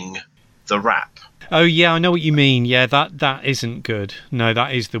sing the rap. Oh yeah, I know what you mean. Yeah, that isn't good. No,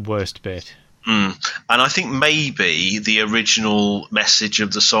 that is the worst bit. And I think maybe the original message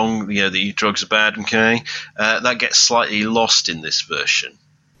of the song, the drugs are bad, okay, that gets slightly lost in this version.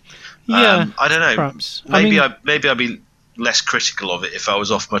 Yeah, I don't know. Perhaps. Maybe I'd be less critical of it if I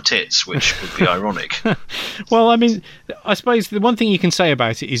was off my tits, which would be ironic. Well, I mean, I suppose the one thing you can say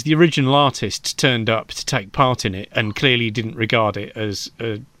about it is the original artist turned up to take part in it and clearly didn't regard it as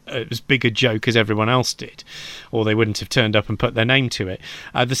big a joke as everyone else did, or they wouldn't have turned up and put their name to it.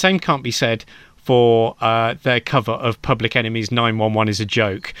 The same can't be said for their cover of Public Enemy's 911 is a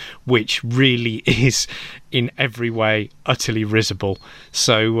Joke, which really is in every way utterly risible.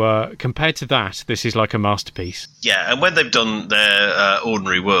 So compared to that, this is like a masterpiece. Yeah, and when they've done their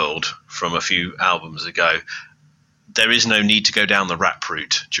Ordinary World from a few albums ago, there is no need to go down the rap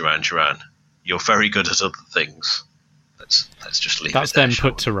route, Duran Duran. You're very good at other things. Let's just leave That's it there. then shall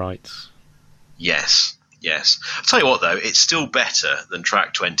put we? to rights. Yes. I'll tell you what, though, it's still better than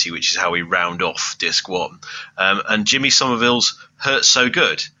track 20, which is how we round off disc 1. And Jimmy Somerville's Hurt So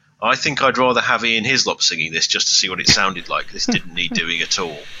Good. I think I'd rather have Ian Hislop singing this just to see what it sounded like. This didn't need doing at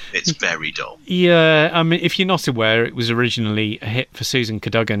all. It's very dull. Yeah, I mean, if you're not aware, it was originally a hit for Susan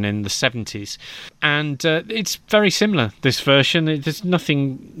Cadogan in the 70s. And it's very similar, this version. There's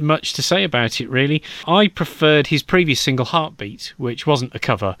nothing much to say about it, really. I preferred his previous single, Heartbeat, which wasn't a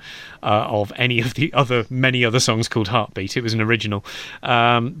cover of any of the many other songs called Heartbeat. It was an original.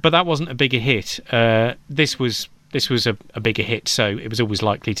 But that wasn't a bigger hit. This was a bigger hit, so it was always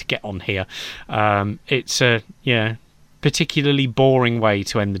likely to get on here. It's a particularly boring way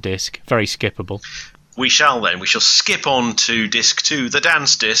to end the disc. Very skippable. We shall skip on to disc 2, the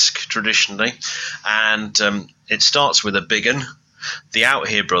dance disc, traditionally. And it starts with a big un, the Out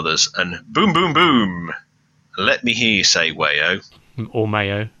Here Brothers, and Boom Boom Boom. Let me hear you say Wayo. Or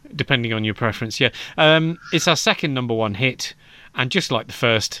Mayo, depending on your preference, yeah. It's our second number one hit, and just like the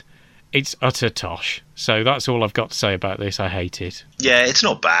first, it's utter tosh. So that's all I've got to say about this. I hate it. Yeah, it's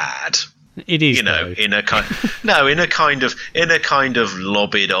not bad. It is, though. in a kind of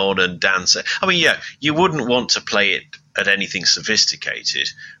lobbied on and dancing. I mean, yeah, you wouldn't want to play it at anything sophisticated,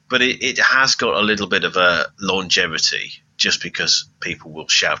 but it has got a little bit of a longevity just because people will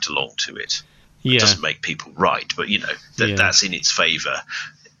shout along to it. Yeah. It doesn't make people right, but that's in its favour.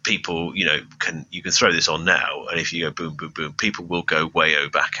 People, you can throw this on now, and if you go boom, boom, boom, people will go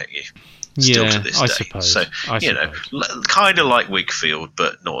wayo back at you. Still to this day. Suppose. So, kind of like Wigfield,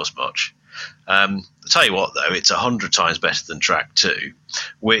 but not as much. I'll tell you what, though, it's 100 times better than track 2,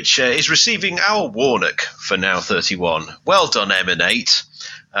 which is receiving our Warnock for Now 31. Well done, Emanate.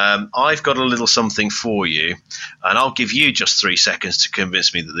 I've got a little something for you, and I'll give you just 3 seconds to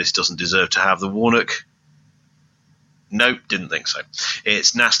convince me that this doesn't deserve to have the Warnock. Nope, didn't think so.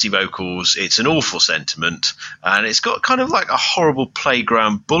 It's nasty vocals, it's an awful sentiment, and it's got kind of like a horrible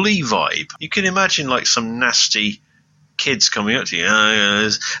playground bully vibe. You can imagine like some nasty kids coming up to you,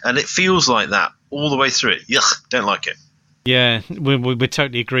 and it feels like that all the way through it. Yuck, don't like it. Yeah, we're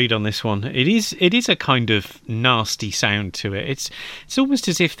totally agreed on this one. It is a kind of nasty sound to it. It's almost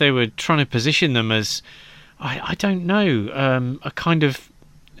as if they were trying to position them as, I don't know, a kind of,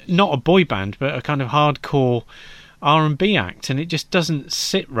 not a boy band, but a kind of hardcore R&B act, and it just doesn't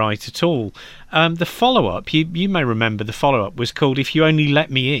sit right at all. The follow-up, you may remember the follow-up was called If You Only Let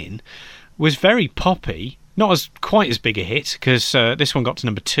Me In, was very poppy, not quite as big a hit, because this one got to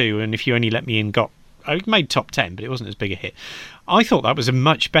number 2, and If You Only Let Me In it made top 10, but it wasn't as big a hit. I thought that was a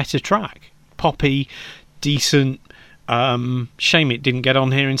much better track. Poppy, decent, shame it didn't get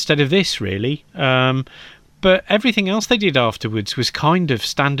on here instead of this, really. But everything else they did afterwards was kind of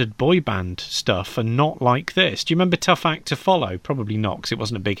standard boy band stuff and not like this. Do you remember Tough Act to Follow? Probably not, because it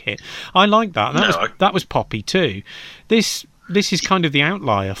wasn't a big hit. I like that. That was poppy too. This is kind of the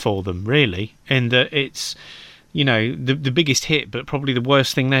outlier for them, really, in that it's, the biggest hit, but probably the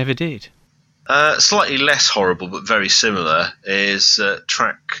worst thing they ever did. Slightly less horrible, but very similar, is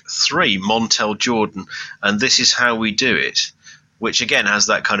track 3, Montel Jordan, and This Is How We Do It, which again has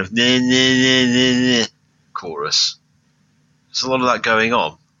that kind of chorus. There's a lot of that going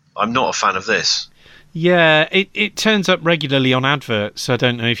on. I'm not a fan of this. Yeah, it turns up regularly on adverts. I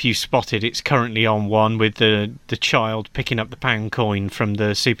don't know if you spotted. It's currently on one with the child picking up the pound coin from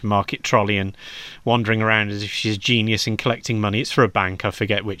the supermarket trolley and wandering around as if she's a genius in collecting money. It's for a bank. I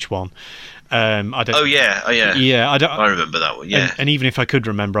forget which one. I don't. Yeah. I remember that one. Yeah. And even if I could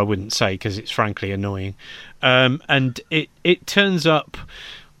remember, I wouldn't say because it's frankly annoying. And it turns up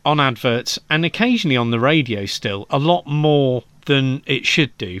on adverts and occasionally on the radio still a lot more than it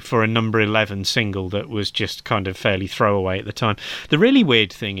should do for a number 11 single that was just kind of fairly throwaway at the time. The really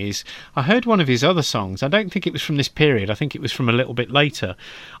weird thing is I heard one of his other songs. I don't think it was from this period. I think it was from a little bit later.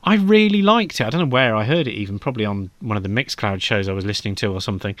 I really liked it. I don't know where I heard it even, probably on one of the Mixcloud shows I was listening to or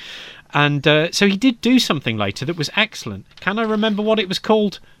something. And so he did do something later that was excellent. Can I remember what it was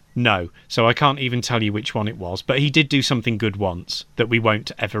called? No, so I can't even tell you which one it was, but he did do something good once that we won't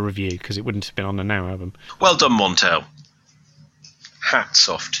ever review because it wouldn't have been on the Now album. Well done, Montel. Hats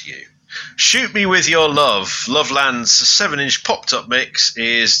off to you. Shoot Me With Your Love, Loveland's 7-inch popped-up mix,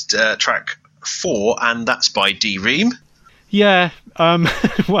 is track 4, and that's by D-Ream. Yeah,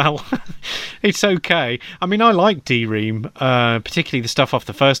 well, it's okay. I mean, I like D-Ream, particularly the stuff off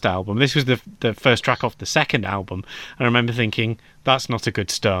the first album. This was the first track off the second album, and I remember thinking, that's not a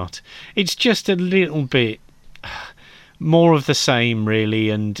good start. It's just a little bit more of the same, really,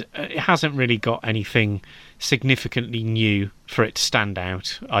 and it hasn't really got anything significantly new for it to stand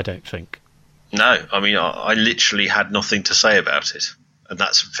out, I don't think. No, I mean, I literally had nothing to say about it. And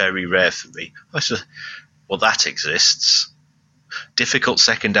that's very rare for me. I said, well, that exists. Difficult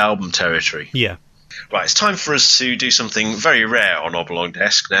second album territory. Yeah. Right, it's time for us to do something very rare on Oblong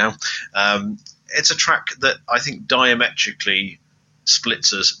Desk now. It's a track that I think diametrically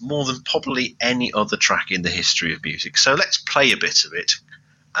splits us more than probably any other track in the history of music. So let's play a bit of it,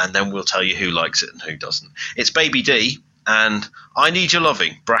 and then we'll tell you who likes it and who doesn't. It's Baby D, and I Need Your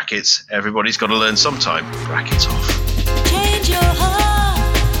Loving, brackets, everybody's got to learn sometime, brackets off. Change your heart.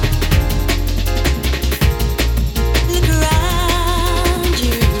 Look around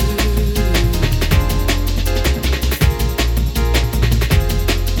you.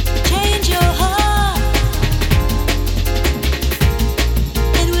 Change your heart.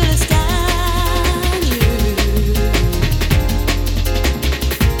 It will astound you.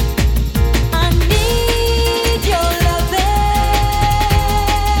 I need your loving,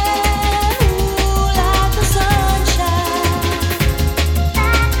 ooh, like the sunshine.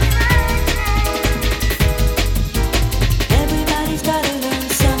 Everybody's gotta learn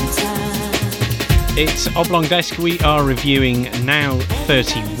sometime. It's Oblong Desk. We are reviewing Now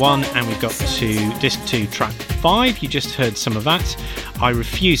 31, and we've got to Disc 2, Track 5. You just heard some of that. I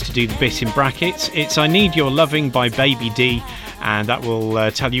refuse to do the bit in brackets. It's I Need Your Loving by Baby D, and that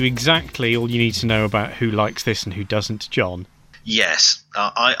will tell you exactly all you need to know about who likes this and who doesn't. John? Yes,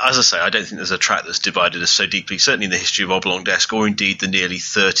 as I say, I don't think there's a track that's divided us so deeply, certainly in the history of Oblong Desk, or indeed the nearly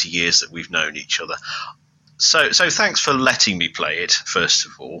 30 years that we've known each other. So thanks for letting me play it, first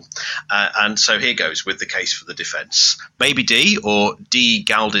of all. And so here goes with the case for the defence. Baby D, or D.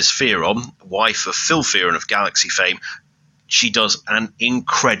 Galdis Fearon, wife of Phil Fearon of Galaxy fame, she does an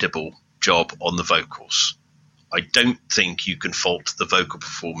incredible job on the vocals. I don't think you can fault the vocal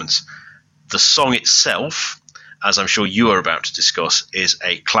performance. The song itself, as I'm sure you are about to discuss, is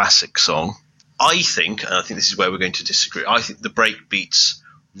a classic song. I think, and I think this is where we're going to disagree, I think the break beats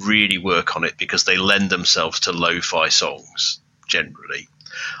really work on it because they lend themselves to lo-fi songs, generally.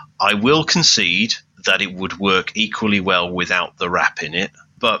 I will concede that it would work equally well without the rap in it,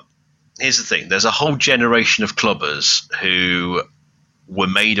 but here's the thing. There's a whole generation of clubbers who were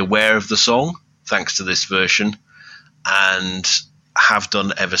made aware of the song thanks to this version and have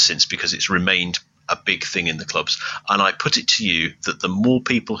done ever since because it's remained a big thing in the clubs. And I put it to you that the more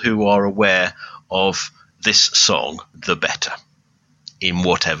people who are aware of this song, the better, in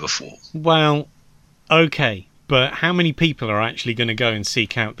whatever form. Well, okay, but how many people are actually going to go and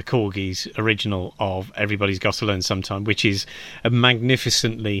seek out the Corgis original of Everybody's Got to Learn Sometime, which is a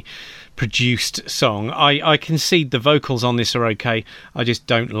magnificently produced song? I concede the vocals on this are okay. I just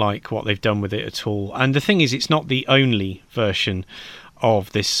don't like what they've done with it at all. And the thing is, it's not the only version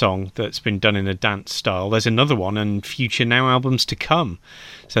of this song that's been done in a dance style. There's another one and future Now albums to come.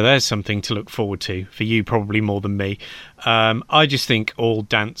 So there's something to look forward to for you, probably more than me. I just think all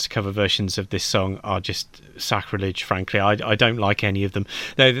dance cover versions of this song are just sacrilege, frankly. I don't like any of them.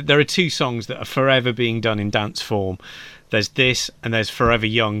 There are two songs that are forever being done in dance form. There's this and there's Forever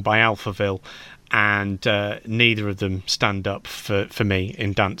Young by Alphaville. And neither of them stand up for me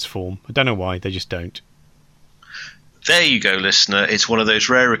in dance form. I don't know why, they just don't. There you go, listener. It's one of those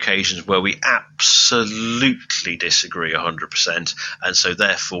rare occasions where we absolutely disagree 100%, and so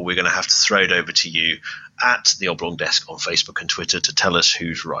therefore we're going to have to throw it over to you at the Oblong Desk on Facebook and Twitter to tell us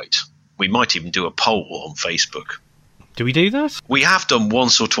who's right. We might even do a poll on Facebook. Do we do that? We have done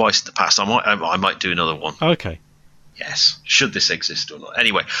once or twice in the past. I might do another one. Okay. Yes, should this exist or not.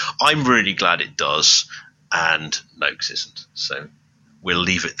 Anyway, I'm really glad it does, and Noakes isn't. So we'll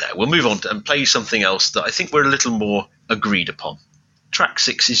leave it there. We'll move on and play you something else that I think we're a little more agreed upon. Track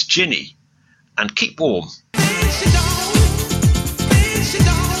 6 is Ginny, and Keep Warm.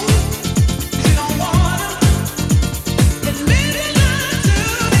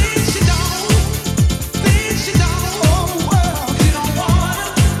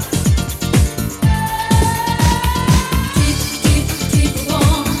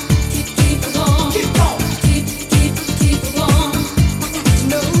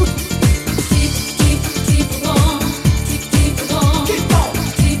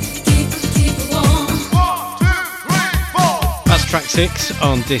 Track 6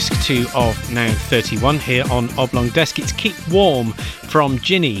 on disc 2 of Now 31 here on Oblong Desk. It's Keep Warm from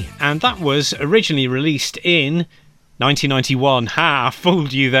Ginny, and that was originally released in 1991.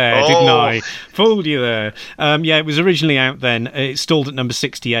 Fooled you there, didn't I? Fooled you there. Yeah, it was originally out then. It stalled at number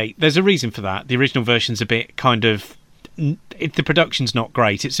 68. There's a reason for that. The original version's a bit kind of the production's not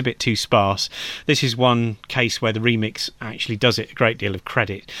great. It's a bit too sparse. This is one case where the remix actually does it a great deal of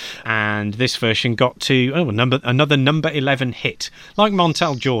credit. And this version got to another number 11 hit, like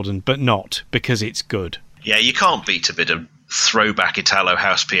Montel Jordan, but not, because it's good. Yeah, you can't beat a bit of throwback Italo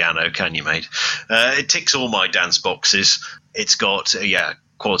house piano, can you, mate? It ticks all my dance boxes. It's got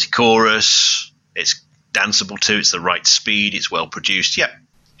quality chorus. It's danceable too. It's the right speed. It's well produced. Yep,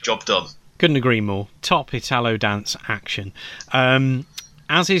 job done. Couldn't agree more. Top Italo dance action.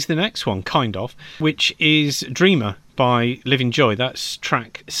 As is the next one, kind of, which is Dreamer by Living Joy. That's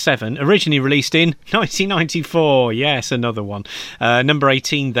track 7, originally released in 1994. Yes, another one. Number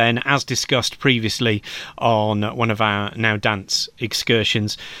 18 then, as discussed previously on one of our Now Dance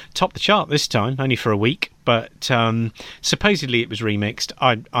excursions. Topped the chart this time, only for a week, but supposedly it was remixed.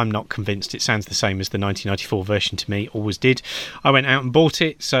 I'm not convinced. It sounds the same as the 1994 version to me, always did. I went out and bought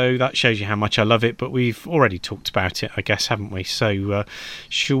it, so that shows you how much I love it, but we've already talked about it, I guess, haven't we? So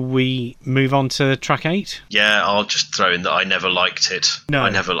shall we move on to track 8? Yeah, I'll just throw in that I never liked it. No.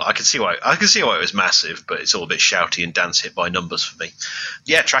 I can see why it was massive, but it's all a bit shouty and dance hit by numbers for me.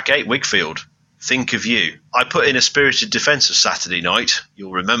 Yeah, track 8, Wigfield. Think of You. I put in a spirited defence of Saturday Night.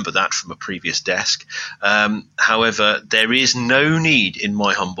 You'll remember that from a previous desk. However, there is no need, in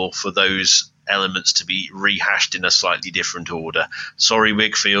my humble, for those elements to be rehashed in a slightly different order. Sorry,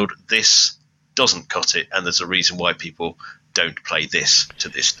 Wigfield, this doesn't cut it, and there's a reason why people don't play this to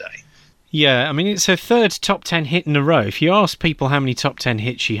this day. Yeah, I mean, it's her third top 10 hit in a row. If you ask people how many top 10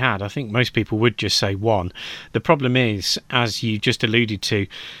 hits she had, I think most people would just say 1. The problem is, as you just alluded to,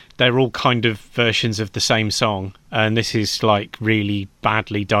 they're all kind of versions of the same song, and this is like really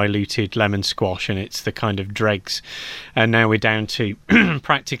badly diluted lemon squash, and it's the kind of dregs. And now we're down to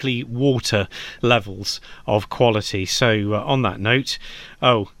practically water levels of quality. So on that note,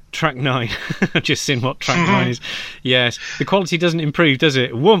 track 9. I've just seen what track 9 is. Yes, the quality doesn't improve, does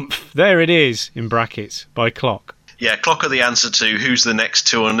it? Woomph! There it is, in brackets, by Clock. Yeah, Clock are the answer to Who's the Next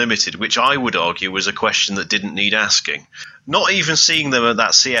to Unlimited, which I would argue was a question that didn't need asking. Not even seeing them at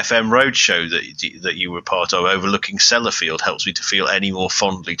that CFM roadshow that you were part of overlooking Sellafield helps me to feel any more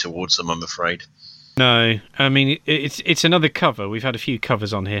fondly towards them, I'm afraid. No, I mean, it's another cover. We've had a few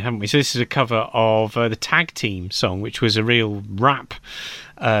covers on here, haven't we? So this is a cover of the Tag Team song, which was a real rap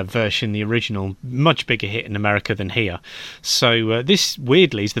version, the original, much bigger hit in America than here. So this,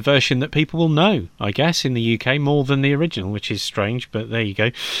 weirdly, is the version that people will know, I guess, in the UK, more than the original, which is strange, but there you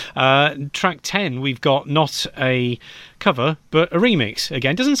go. Track 10, we've got not a cover, but a remix.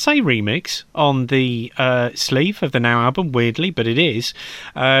 Again, doesn't say remix on the sleeve of the Now album, weirdly, but it is.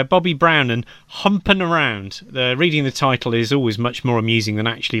 Bobby Brown and Humpin' Around. Reading the title is always much more amusing than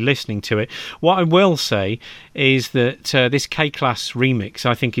actually listening to it. What I will say is that this K-Class remix,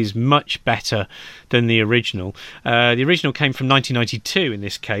 I think, is much better than the original. The original came from 1992 in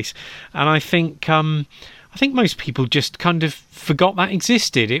this case, and I think most people just kind of forgot that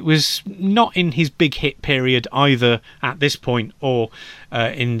existed. It was not in his big hit period either at this point or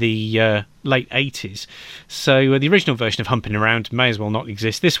in the late 80s. So the original version of Humping Around may as well not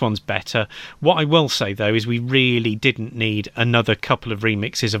exist. This one's better. What I will say, though, is we really didn't need another couple of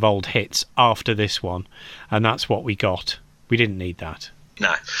remixes of old hits after this one, and that's what we got. We didn't need that.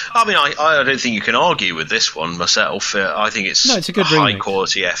 No, I mean, I don't think you can argue with this one myself. I think it's a good high remix.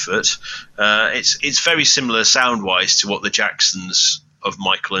 Quality effort. It's very similar sound wise to what the Jacksons of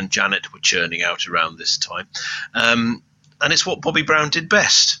Michael and Janet were churning out around this time, and it's what Bobby Brown did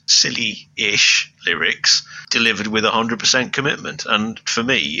best: silly-ish lyrics delivered with 100% commitment. And for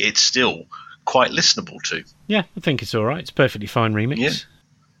me, it's still quite listenable too. Yeah, I think it's all right. It's a perfectly fine remix. Yeah.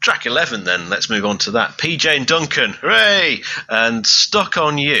 Track 11 then, let's move on to that. PJ and Duncan, hooray! And Stuck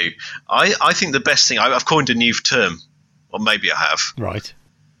on You. I think the best thing, I've coined a new term, or maybe I have. Right.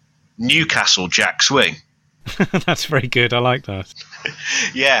 Newcastle Jack Swing. That's very good, I like that.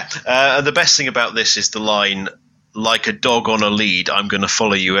 Yeah, and the best thing about this is the line, like a dog on a lead, I'm going to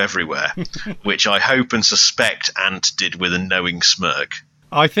follow you everywhere, which I hope and suspect Ant did with a knowing smirk.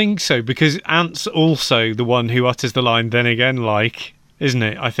 I think so, because Ant's also the one who utters the line, then again, like... Isn't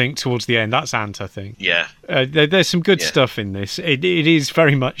it? I think towards the end, that's Ant. I think. Yeah. There's some good stuff in this. It is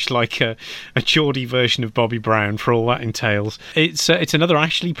very much like a Geordie version of Bobby Brown, for all that entails. It's another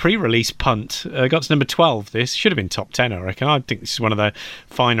Ashley pre-release punt. Got to number 12. This should have been top 10, I reckon. I think this is one of their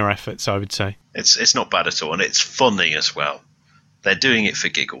finer efforts, I would say. It's not bad at all, and it's funny as well. They're doing it for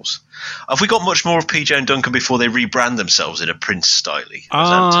giggles. Have we got much more of PJ and Duncan before they rebrand themselves in a Prince style?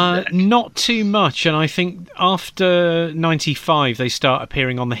 Not too much, and I think after 95 they start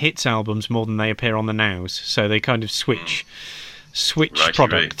appearing on the hits albums more than they appear on the nows, so they kind of switch right,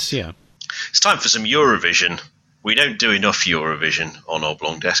 products. Yeah. It's time for some Eurovision. We don't do enough Eurovision on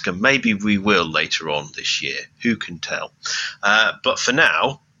Oblong Desk, and maybe we will later on this year. Who can tell? But for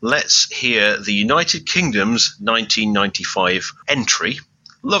now, let's hear the United Kingdom's 1995 entry,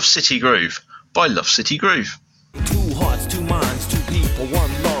 Love City Groove, by Love City Groove. Two hearts, two minds, two people,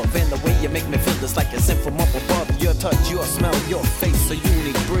 one love. And the way you make me feel is like it's sent from up above. Your touch, your smell, your face, a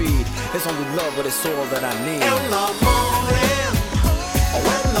unique breed. It's only love, but it's all that I need. In the morning,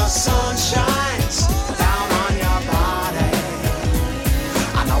 when the sun shines down on your body,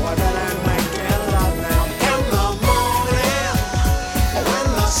 I know I better make it love now. In the morning, when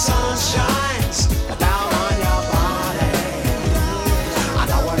the sun shines down on your body, I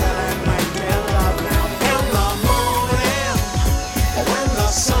know I better make it love now. In the morning, when the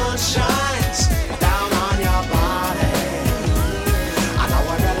sun shines down on your body, I know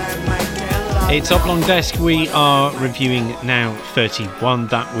I better make it love. It's Oblong Desk. We are reviewing now 31.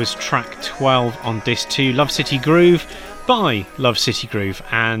 That was track 12 on disc 2, Love City Groove by Love City Groove.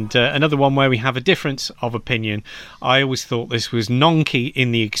 And another one where we have a difference of opinion. I always thought this was nonky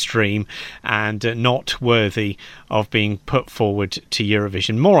in the extreme and not worthy of being put forward to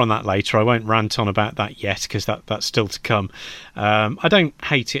Eurovision. More on that later. I won't rant on about that yet because that's still to come. I don't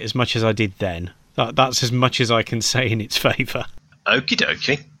hate it as much as I did then. That's as much as I can say in its favour. Okie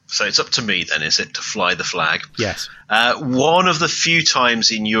dokie. So it's up to me then, is it, to fly the flag? Yes. One of the few times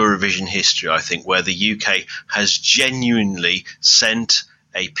in Eurovision history, I think, where the UK has genuinely sent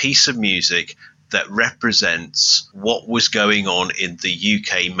a piece of music that represents what was going on in the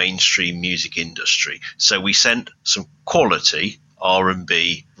UK mainstream music industry. So we sent some quality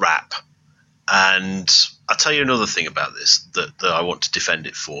R&B rap. And I'll tell you another thing about this that I want to defend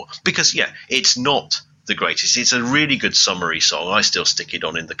it for. Because, yeah, it's not the greatest. It's a really good summery song. I still stick it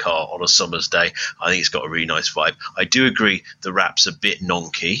on in the car on a summer's day. I think it's got a really nice vibe. I do agree the rap's a bit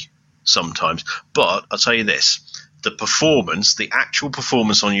nonky sometimes, but I'll tell you this, the performance, the actual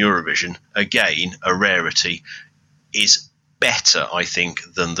performance on Eurovision, again, a rarity, is better, I think,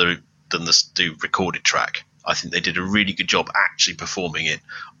 than the recorded track. I think they did a really good job actually performing it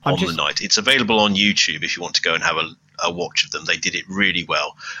on the night. It's available on YouTube if you want to go and have a watch of them. They did it really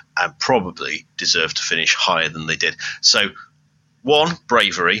well and probably deserved to finish higher than they did. So, one,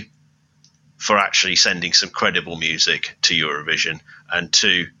 bravery for actually sending some credible music to Eurovision, and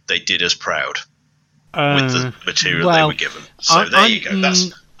two, they did us proud with the material they were given. So there you go.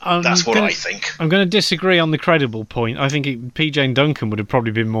 That's what I think. I'm going to disagree on the credible point. I think PJ and Duncan would have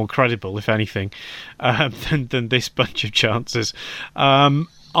probably been more credible, if anything, than this bunch of chances.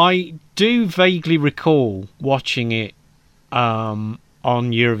 I do vaguely recall watching it on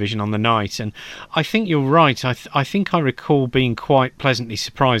Eurovision on the night, and I think you're right. I think I recall being quite pleasantly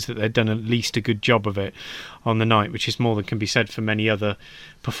surprised that they'd done at least a good job of it on the night, which is more than can be said for many other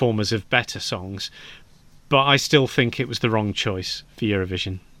performers of better songs. But I still think it was the wrong choice for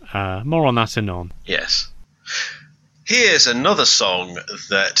Eurovision. More on that anon. Yes. Here's another song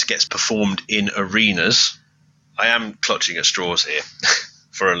that gets performed in arenas. I am clutching at straws here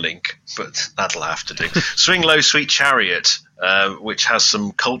for a link, but that'll have to do. Swing Low, Sweet Chariot, which has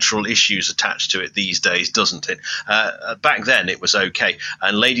some cultural issues attached to it these days, doesn't it? Back then it was okay.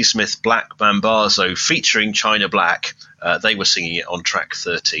 And Ladysmith Black Mambazo featuring China Black, they were singing it on track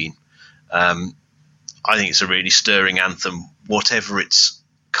 13. I think it's a really stirring anthem, whatever its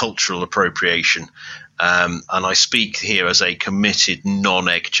cultural appropriation. And I speak here as a committed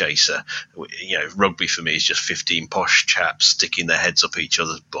non-egg chaser. You know, rugby for me is just 15 posh chaps sticking their heads up each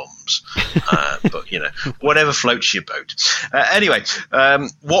other's bums. But, you know, whatever floats your boat. Anyway,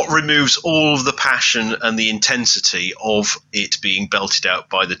 what removes all of the passion and the intensity of it being belted out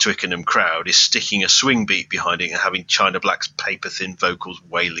by the Twickenham crowd is sticking a swing beat behind it and having China Black's paper-thin vocals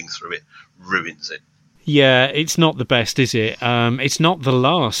wailing through it. Ruins it. Yeah, it's not the best, is it? It's not the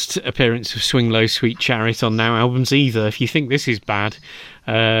last appearance of Swing Low, Sweet Chariot on Now albums either. If you think this is bad,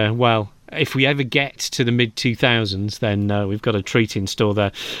 well, if we ever get to the mid-2000s, then we've got a treat in store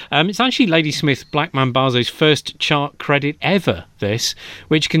there. It's actually Ladysmith Black Mambazo's first chart credit ever, this,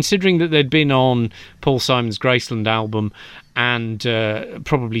 which, considering that they'd been on Paul Simon's Graceland album and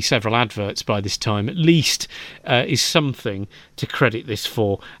probably several adverts by this time, at least is something to credit this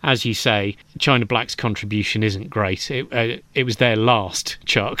for. As you say, China Black's contribution isn't great. It was their last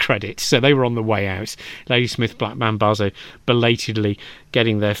chart credit, so they were on the way out. Ladysmith Black Mambazo belatedly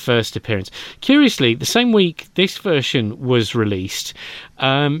getting their first appearance. Curiously, the same week this version was released,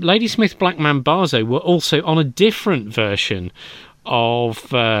 Ladysmith Black Mambazo were also on a different version of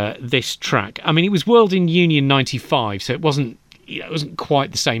this track. I mean, it was World in Union 95, so it wasn't it wasn't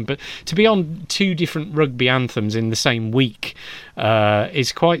quite the same. But to be on 2 different rugby anthems in the same week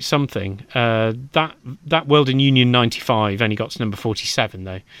is quite something. That World in Union 95 only got to number 47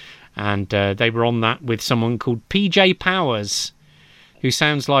 though, and they were on that with someone called PJ Powers, who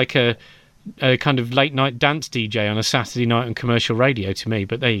sounds like a kind of late night dance DJ on a Saturday night on commercial radio to me.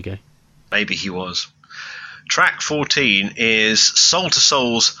 But there you go. Maybe he was. Track 14 is Soul to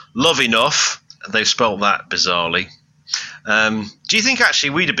Soul's Love Enough. They've spelt that bizarrely. Do you think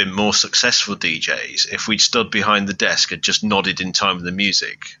actually we'd have been more successful DJs if we'd stood behind the desk and just nodded in time with the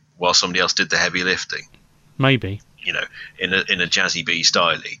music while somebody else did the heavy lifting? Maybe. You know, in a Jazzy B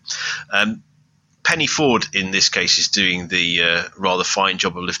style. Penny Ford in this case is doing the rather fine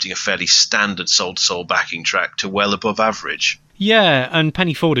job of lifting a fairly standard Soul to Soul backing track to well above average. Yeah, and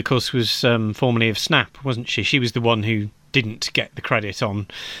Penny Ford, of course, was formerly of Snap, wasn't she? She was the one who didn't get the credit on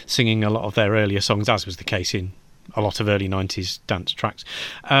singing a lot of their earlier songs, as was the case in a lot of early 90s dance tracks.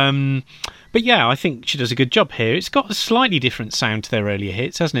 But yeah, I think she does a good job here. It's got a slightly different sound to their earlier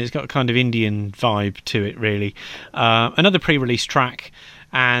hits, hasn't it? It's got a kind of Indian vibe to it, really. Another pre-release track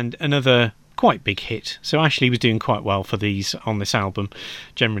and another quite big hit. So Ashley was doing quite well for these on this album,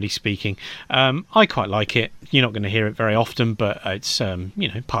 generally speaking. I quite like it. You're not going to hear it very often, but it's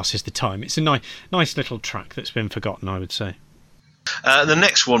passes the time. It's a nice little track that's been forgotten, I would say. The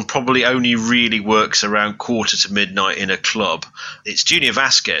next one probably only really works around quarter to midnight in a club. It's Junior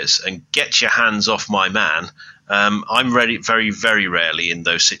Vasquez and Get Your Hands Off My Man. I'm ready very, very rarely in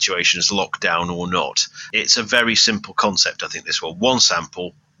those situations, lockdown or not. It's a very simple concept, I think, this one. One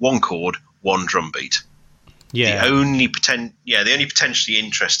sample, one chord, one drum beat. Yeah. The only potentially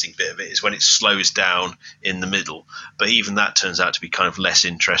interesting bit of it is when it slows down in the middle. But even that turns out to be kind of less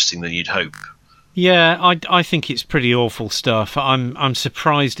interesting than you'd hope. Yeah, I think it's pretty awful stuff. I'm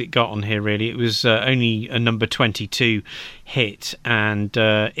surprised it got on here, really. It was only a number 22 hit, and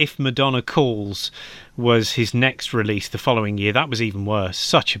If Madonna Calls was his next release the following year. That was even worse.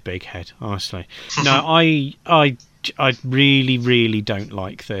 Such a big head, honestly. No, I really, really don't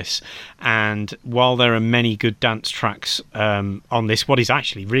like this. And while there are many good dance tracks on this, what is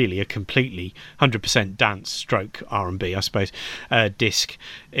actually really a completely 100% dance stroke R&B, I suppose, disc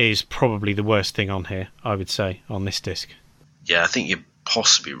is probably the worst thing on here, I would say, on this disc. Yeah, I think you're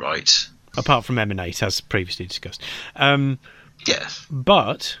possibly right. Apart from Emanate, as previously discussed. Yes.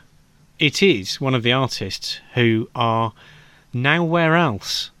 But it is one of the artists who are now where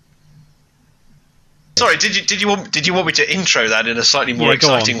else? Sorry, did you want me to intro that in a slightly more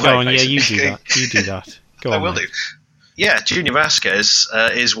exciting way? Go on, yeah, you do that. You do that. Go on, I will do. Yeah, Junior Vasquez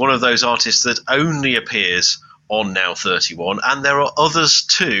is one of those artists that only appears on Now 31, and there are others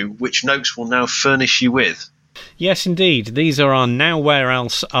too, which Noakes will now furnish you with. Yes, indeed. These are our Now Where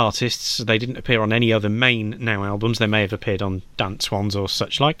Else artists. They didn't appear on any other main Now albums. They may have appeared on Dance ones or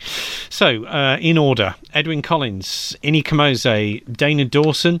such like. So, in order, Edwyn Collins, Inni Kamoze, Dana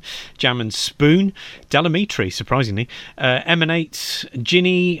Dawson, Jam and Spoon, Delamitri, surprisingly, Emanate,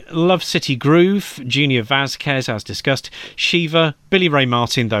 Ginny, Love City Groove, Junior Vasquez, as discussed, Shiva, Billy Ray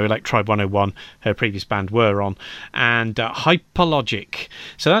Martin, though Electribe 101, her previous band, were on, and Hyperlogic.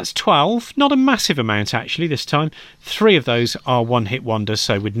 So that's 12. Not a massive amount, actually, this time. 3 of those are one-hit wonders,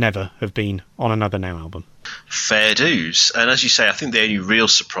 so would never have been on another Now album. Fair dues. And as you say, I think the only real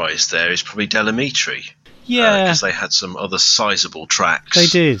surprise there is probably Delamitri. Yeah. Because they had some other sizable tracks. They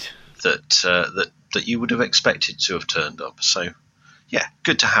did. That you would have expected to have turned up. So, yeah,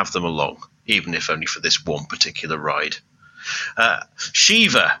 good to have them along, even if only for this one particular ride.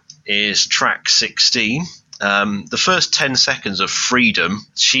 Shiva is track 16. The first 10 seconds of Freedom,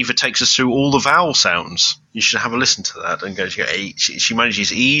 Shiva takes us through all the vowel sounds. You should have a listen to that and go to A. She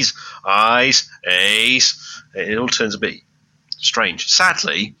manages E's, I's, A's. It all turns a bit strange.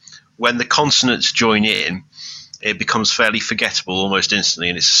 Sadly, when the consonants join in, it becomes fairly forgettable almost instantly,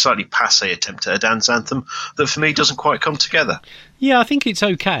 and it's a slightly passé attempt at a dance anthem that for me doesn't quite come together. Yeah, I think it's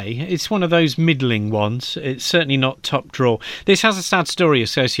okay. It's one of those middling ones. It's certainly not top draw. This has a sad story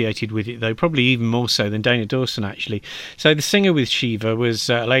associated with it, though, probably even more so than Dana Dawson, actually. So the singer with Shiva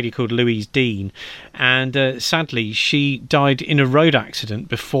was a lady called Louise Dean, and sadly, she died in a road accident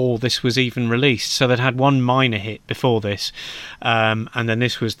before this was even released. So they'd had one minor hit before this, and then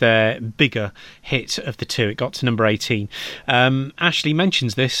this was their bigger hit of the two. It got to number 18. Ashley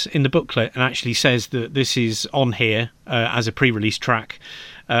mentions this in the booklet and actually says that this is on here as a pre-release track,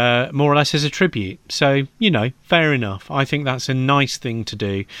 more or less as a tribute. So, fair enough. I think that's a nice thing to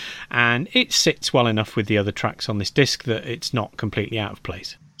do, and it sits well enough with the other tracks on this disc that it's not completely out of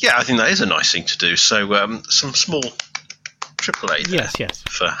place. Yeah, I think that is a nice thing to do. So, some small AAA there yes.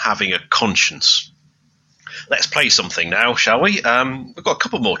 for having a conscience. Let's play something now, shall we? We've got a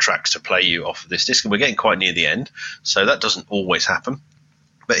couple more tracks to play you off of this disc, and we're getting quite near the end, so that doesn't always happen.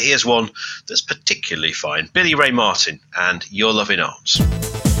 But here's one that's particularly fine. Billy Ray Martin and Your Loving Arms.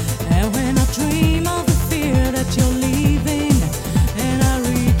 And when I dream of the fear that you're leaving, and I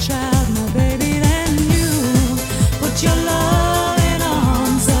reach out, my baby, then you put your loving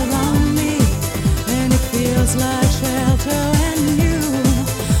arms around me, and it feels like shelter, and you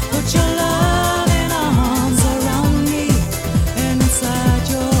put your loving arms around me, and inside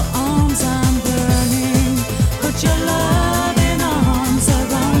your arms I'm burning. Put your loving arms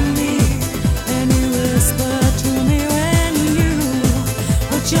around me, and you whisper to me when you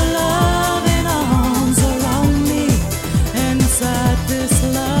put your loving arms around me, and inside this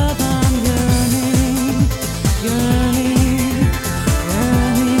love I'm yearning, yearning,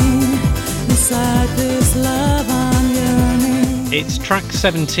 yearning. Inside this love I'm yearning. It's track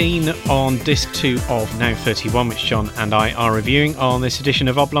 17 on disc 2 of Now 31, which John and I are reviewing on this edition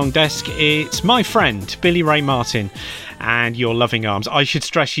of Oblong Desk. It's my friend, Billy Ray Martin, and Your Loving Arms. I should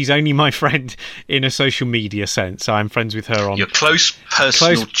stress she's only my friend in a social media sense. I'm friends with her on... Your close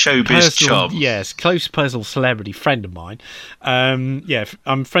personal showbiz chum. Yes, close personal celebrity friend of mine.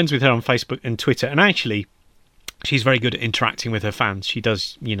 I'm friends with her on Facebook and Twitter, and actually... she's very good at interacting with her fans. She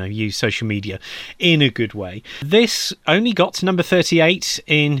does, use social media in a good way. This only got to number 38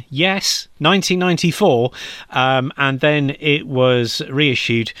 in, 1994, and then it was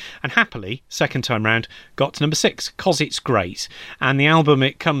reissued, and happily, second time round, got to number 6, 'Cause It's Great. And the album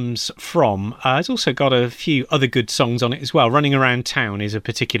it comes from has also got a few other good songs on it as well. Running Around Town is a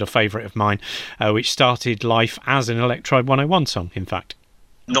particular favourite of mine, which started life as an Electribe 101 song, in fact.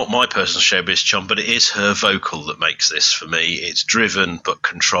 Not my personal showbiz chum, but it is her vocal that makes this for me. It's driven but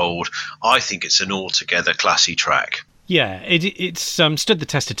controlled. I think it's an altogether classy track. Yeah, it's stood the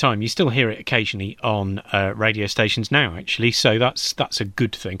test of time. You still hear it occasionally on radio stations now, actually, so that's a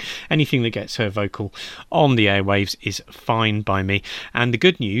good thing. Anything that gets her vocal on the airwaves is fine by me. And the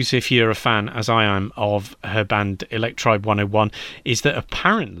good news, if you're a fan, as I am, of her band Electribe 101, is that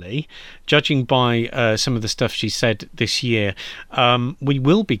apparently, judging by some of the stuff she said this year, we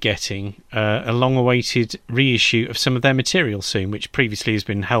will be getting a long-awaited reissue of some of their material soon, which previously has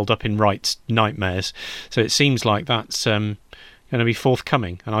been held up in rights nightmares. So it seems like that's going to be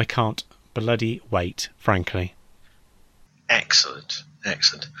forthcoming, and I can't bloody wait, frankly. Excellent.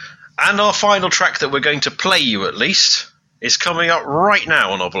 And our final track that we're going to play you, at least, is coming up right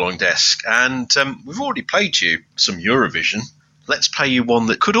now on Oblong Desk, and we've already played you some Eurovision. Let's play you one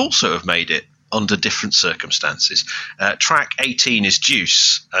that could also have made it under different circumstances. Track 18 is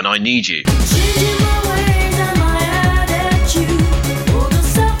Juice, and I Need You. Changing my ways and my attitude. For the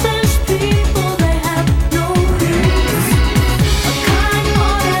selfish people, they have no use. A kind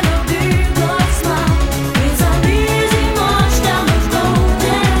heart and a big old smile is an easy march down the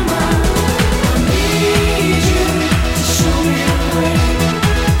golden mile. I need you to show me the way.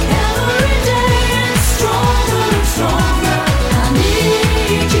 Every day it's stronger and stronger. I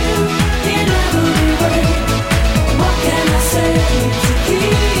need you in every way. What can I say to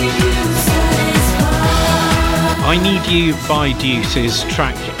keep you satisfied? I Need You by Deuce is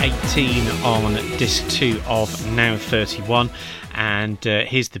track 18 on disc 2 of Now 31, and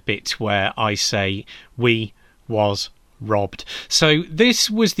here's the bit where I say we was robbed. So this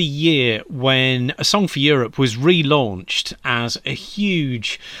was the year when A Song for Europe was relaunched as a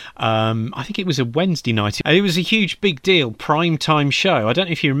huge, I think it was a Wednesday night. It was a huge big deal primetime show. I don't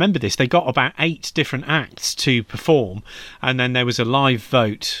know if you remember this. They got about 8 different acts to perform, and then there was a live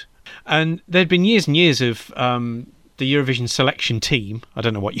vote. And there'd been years and years of the Eurovision selection team, I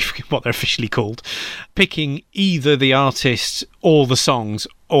don't know what they're officially called, picking either the artists or the songs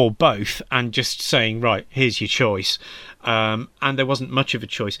or both and just saying, right, here's your choice. And there wasn't much of a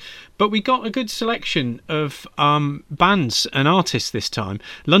choice. But we got a good selection of bands and artists this time.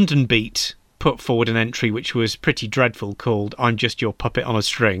 London Beat put forward an entry which was pretty dreadful, called I'm Just Your Puppet on a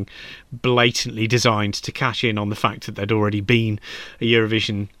String, blatantly designed to cash in on the fact that there'd already been a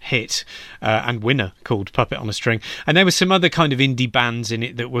Eurovision hit and winner called Puppet on a String. And there were some other kind of indie bands in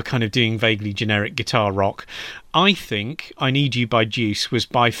it that were kind of doing vaguely generic guitar rock. I think I Need You by Deuce was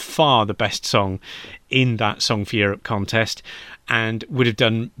by far the best song in that Song for Europe contest, and would have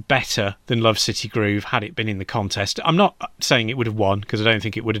done better than Love City Groove had it been in the contest. I'm not saying it would have won, because I don't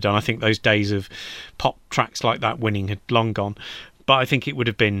think it would have done. I think those days of pop tracks like that winning had long gone. But I think it would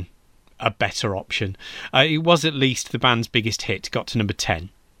have been a better option. It was at least the band's biggest hit, got to number 10.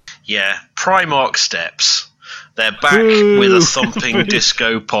 Yeah, Primark Steps. They're back Boo. with a thumping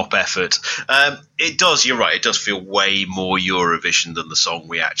disco pop effort. It does, you're right, it does feel way more Eurovision than the song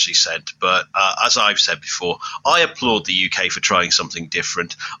we actually sent. But as I've said before, I applaud the UK for trying something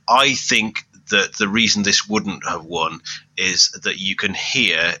different. I think that the reason this wouldn't have won is that you can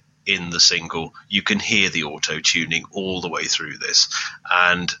hear in the single, you can hear the auto-tuning all the way through this.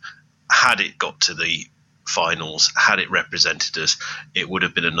 And had it got to the finals, had it represented us, it would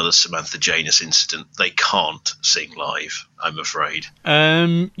have been another Samantha Janus incident. They can't sing live, I'm afraid.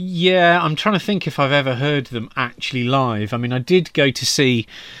 Yeah, I'm trying to think if I've ever heard them actually live. I mean, I did go to see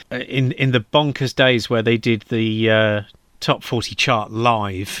in the bonkers days where they did the Top 40 chart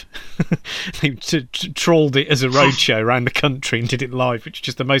live. They trawled it as a roadshow around the country and did it live, which is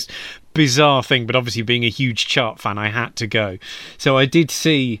just the most bizarre thing. But obviously, being a huge chart fan, I had to go. So I did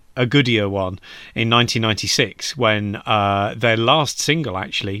see a Goodyear one in 1996 when their last single,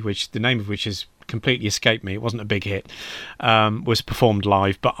 actually, which the name of which has completely escaped me, it wasn't a big hit, was performed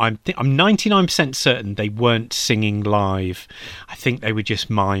live. But I'm 99% certain they weren't singing live. I think they were just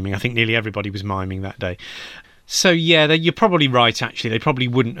miming. I think nearly everybody was miming that day. So, yeah, you're probably right, actually. They probably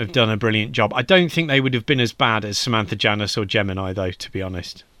wouldn't have done a brilliant job. I don't think they would have been as bad as Samantha Janus or Gemini, though, to be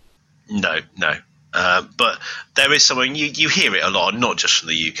honest. No. But there is something, you hear it a lot, not just from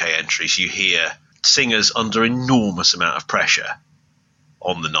the UK entries. You hear singers under enormous amount of pressure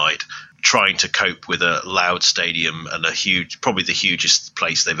on the night, trying to cope with a loud stadium and probably the hugest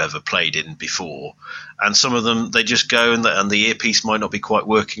place they've ever played in before. And some of them, they just go and the earpiece might not be quite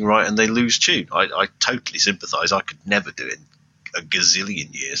working right and they lose tune. I totally sympathise. I could never do it in a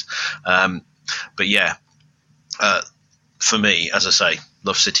gazillion years. But yeah, for me, as I say,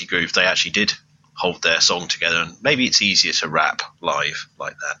 Love City Groove, they actually did hold their song together. And maybe it's easier to rap live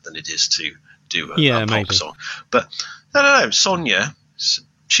like that than it is to do a pop song. But no, Sonia...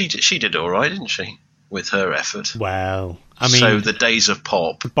 She did all right, didn't she, with her effort? Well, I mean, so the days of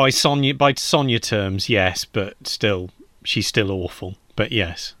pop. By Sonia terms, yes, but still, she's still awful. But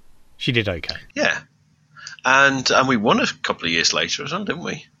yes, she did okay. Yeah, and we won a couple of years later as well, didn't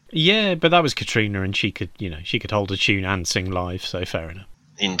we? Yeah, but that was Katrina, and she could hold a tune and sing live, so fair enough.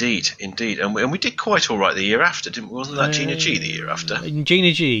 Indeed, and we did quite all right the year after, didn't we? Wasn't that Gina G the year after?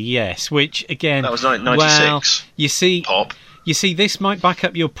 Gina G, yes, which again, that was 96. Well, you see, pop. You see, this might back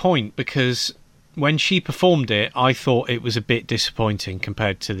up your point because when she performed it, I thought it was a bit disappointing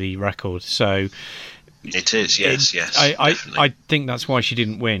compared to the record. So it is, yes. I think that's why she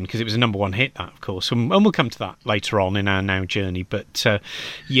didn't win, because it was a number one hit, that, of course. And we'll come to that later on in our Now journey. But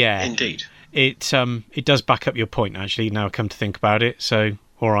yeah, indeed, it does back up your point. Actually, now I come to think about it. So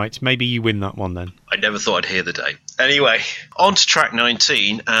all right, maybe you win that one then. I never thought I'd hear the day. Anyway, on to track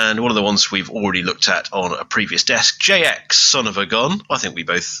 19, and one of the ones we've already looked at on a previous desk, JX, Son of a Gun. I think we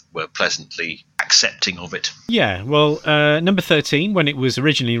both were pleasantly accepting of it. Yeah, well, number 13, when it was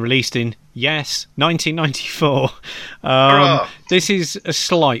originally released in, 1994. This is a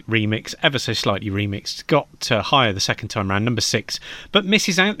slight remix, ever so slightly remixed. Got higher the second time round, number 6, but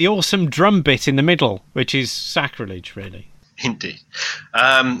misses out the awesome drum bit in the middle, which is sacrilege, really. Indeed.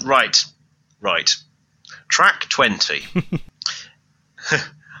 Right. Track 20.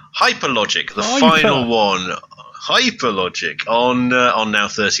 Hyperlogic, the final one. Hyperlogic on Now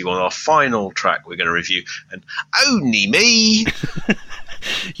 31, our final track we're going to review. And Only Me.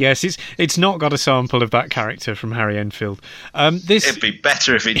 Yes, it's not got a sample of that character from Harry Enfield. It'd be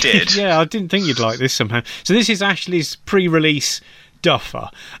better if it did. Yeah, I didn't think you'd like this somehow. So this is Ashley's pre-release duffer.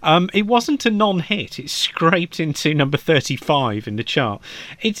 It wasn't a non-hit. It scraped into number 35 in the chart.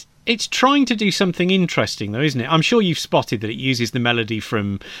 It's trying to do something interesting, though, isn't it? I'm sure you've spotted that it uses the melody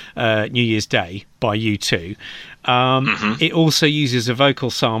from New Year's Day by U2. It also uses a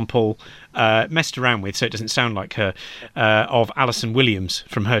vocal sample messed around with, so it doesn't sound like her, of Alison Williams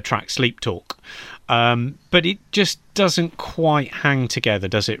from her track Sleep Talk. But it just doesn't quite hang together,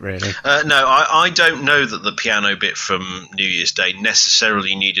 does it, really? No, I don't know that the piano bit from New Year's Day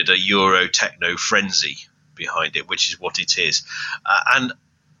necessarily needed a Euro techno frenzy behind it, which is what it is. And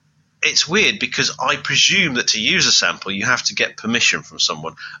it's weird because I presume that to use a sample you have to get permission from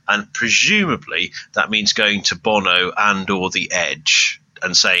someone, and presumably that means going to Bono and or The Edge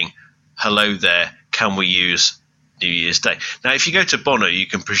and saying, hello there, can we use New Year's Day? Now, if you go to Bono, you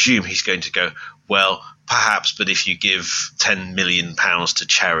can presume he's going to go, well, perhaps, but if you give £10 million to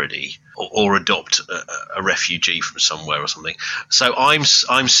charity or adopt a refugee from somewhere or something. So I'm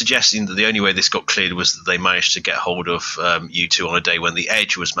suggesting that the only way this got cleared was that they managed to get hold of U2 on a day when The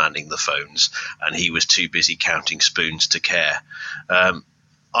Edge was manning the phones and he was too busy counting spoons to care.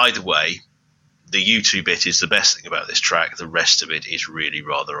 Either way, the U2 bit is the best thing about this track. The rest of it is really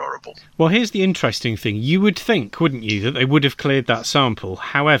rather horrible. Well, here's the interesting thing. You would think, wouldn't you, that they would have cleared that sample.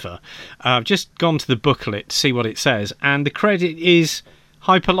 However, I've just gone to the booklet to see what it says, and the credit is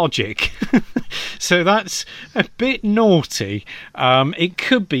Hyperlogic. So that's a bit naughty. It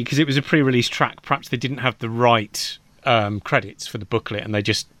could be because it was a pre-release track. Perhaps they didn't have the right credits for the booklet, and they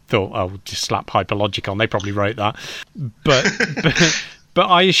just thought, oh, we'll just slap Hyperlogic on. They probably wrote that. But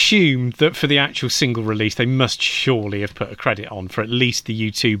I assume that for the actual single release, they must surely have put a credit on for at least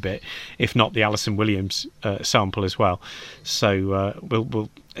the U2 bit, if not the Alison Williams sample as well. So we'll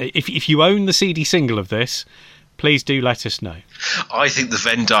if you own the CD single of this, please do let us know. I think the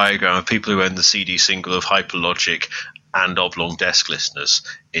Venn diagram of people who own the CD single of Hyperlogic and Oblong Desk listeners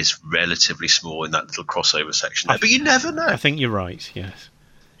is relatively small in that little crossover section there. But you never know. I think you're right, yes.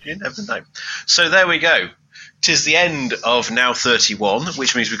 You never know. So there we go. 'Tis the end of Now 31,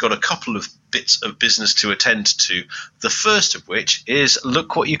 which means we've got a couple of bits of business to attend to. The first of which is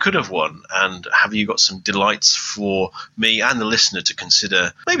Look What You Could Have Won. And have you got some delights for me and the listener to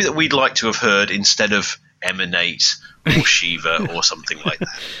consider maybe that we'd like to have heard instead of Emanate or Shiva or something like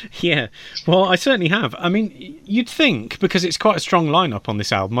that? Yeah, well, I certainly have. I mean, you'd think, because it's quite a strong lineup on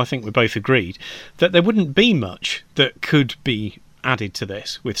this album, I think we're both agreed, that there wouldn't be much that could be added to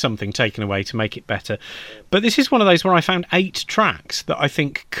this with something taken away to make it better. But this is one of those where I found 8 tracks that I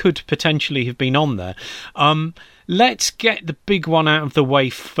think could potentially have been on there. Let's get the big one out of the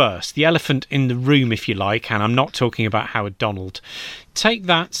way first. The elephant in the room, if you like, and I'm not talking about Howard Donald. Take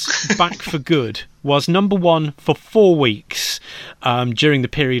That's Back for Good was number 1 for 4 weeks during the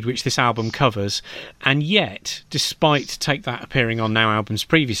period which this album covers, and yet, despite Take That appearing on Now albums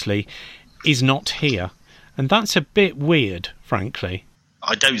previously, is not here. And that's a bit weird, frankly.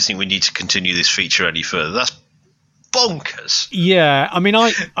 I don't think we need to continue this feature any further. That's bonkers. Yeah, I mean,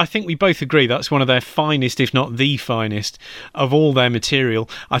 I think we both agree that's one of their finest, if not the finest, of all their material.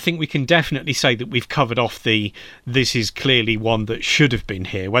 I think we can definitely say that we've covered off this is clearly one that should have been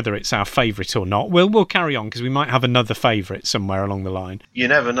here, whether it's our favourite or not. We'll carry on because we might have another favourite somewhere along the line. You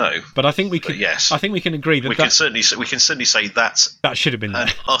never know. But I think we can. Yes, I think we can agree that we can certainly say that should have been there.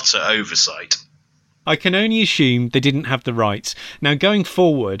 An utter oversight. I can only assume they didn't have the rights. Now, going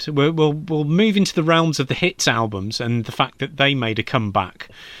forward, we'll move into the realms of the hits albums and the fact that they made a comeback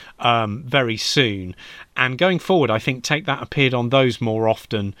very soon. And going forward, I think Take That appeared on those more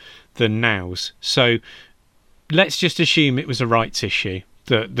often than Now's. So let's just assume it was a rights issue.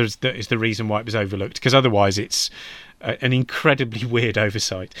 That is the reason why it was overlooked, because otherwise it's an incredibly weird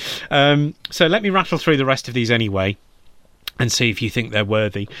oversight. So let me rattle through the rest of these anyway and see if you think they're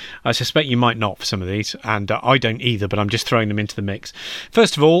worthy. I suspect you might not for some of these, and I don't either, but I'm just throwing them into the mix.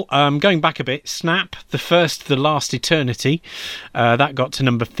 First of all, going back a bit, Snap, The First, The Last Eternity, that got to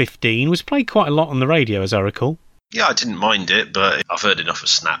number 15, was played quite a lot on the radio, as I recall. Yeah, I didn't mind it, but I've heard enough of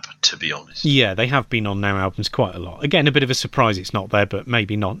Snap, to be honest. Yeah, they have been on Now albums quite a lot. Again, a bit of a surprise it's not there, but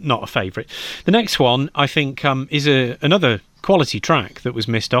maybe not a favourite. The next one, I think, is another quality track that was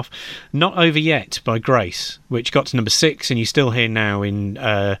missed off, Not Over Yet by Grace, which got to number 6, and you still hear now in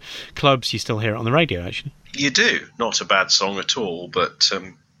clubs, you still hear it on the radio, actually. You do. Not a bad song at all, but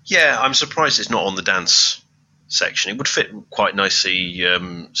yeah, I'm surprised it's not on the dance section. It would fit quite nicely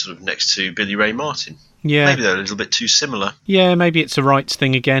sort of next to Billy Ray Martin. Yeah. Maybe they're a little bit too similar. Yeah, maybe it's a rights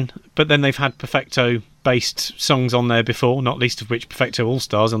thing again, but then they've had Perfecto-based songs on there before, not least of which Perfecto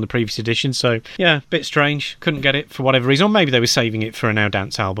All-Stars on the previous edition, so yeah, a bit strange. Couldn't get it for whatever reason, or maybe they were saving it for a Now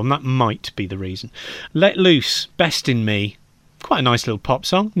Dance album. That might be the reason. Let Loose, Best in Me. Quite a nice little pop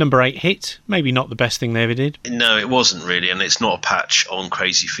song. Number 8 hit. Maybe not the best thing they ever did. No, it wasn't really, and it's not a patch on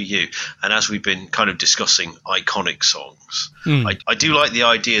Crazy for You. And as we've been kind of discussing iconic songs, I do like the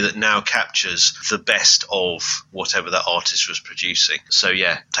idea that Now captures the best of whatever that artist was producing. So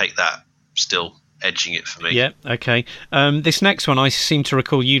yeah, Take That, still edging it for me. Yeah, okay. This next one, I seem to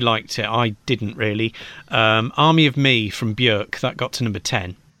recall you liked it. I didn't really. Army of Me from Björk, that got to number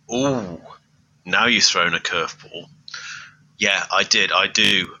 10. Ooh, now you've thrown a curveball. Yeah, I did. I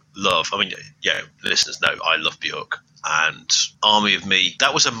do love, listeners know I love Björk, and Army of Me,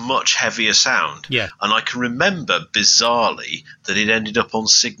 that was a much heavier sound. Yeah. And I can remember, bizarrely, that it ended up on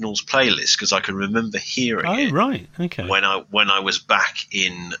Signal's playlist, because I can remember hearing it. Oh, right, okay. When I was back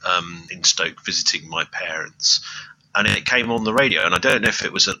in Stoke visiting my parents. And it came on the radio, and I don't know if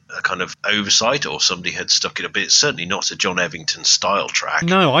it was a kind of oversight or somebody had stuck it up, but it's certainly not a John Evington style track.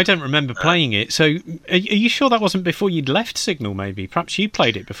 No, I don't remember playing it. So are you sure that wasn't before you'd left Signal, maybe? Perhaps you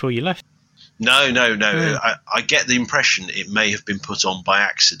played it before you left? No. I get the impression it may have been put on by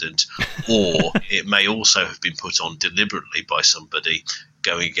accident, or it may also have been put on deliberately by somebody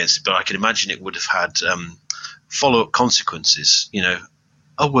going against it. But I can imagine it would have had follow-up consequences.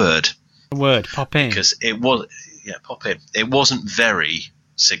 A word. Pop in. Because pop in. It wasn't very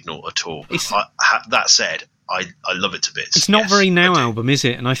Signal at all. That said, I love it to bits. It's not very Now album, is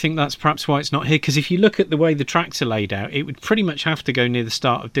it? And I think that's perhaps why it's not here, because if you look at the way the tracks are laid out, it would pretty much have to go near the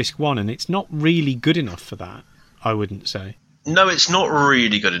start of disc 1, and it's not really good enough for that, I wouldn't say. No, it's not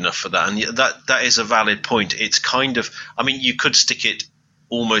really good enough for that, and that is a valid point. It's kind of, you could stick it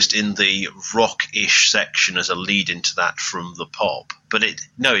almost in the rock-ish section as a lead into that from the pop, but it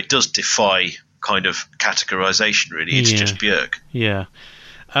does defy kind of categorization, really. It's just Björk. Yeah.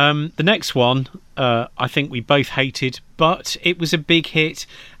 The next one, I think we both hated, but it was a big hit,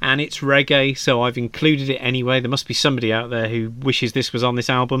 and it's reggae, so I've included it anyway. There must be somebody out there who wishes this was on this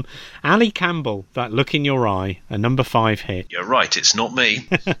album. Ali Campbell, That Look in Your Eye, a number 5 hit. You're right, it's not me.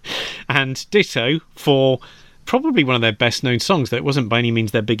 And ditto for probably one of their best-known songs, though it wasn't by any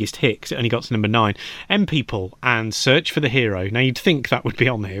means their biggest hit, 'cause it only got to number 9. M People and Search for the Hero. Now, you'd think that would be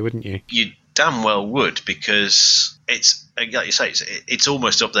on here, wouldn't you? You damn well would, because it's, like you say, it's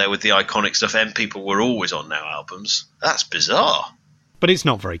almost up there with the iconic stuff. M People were always on Now albums. That's bizarre. But it's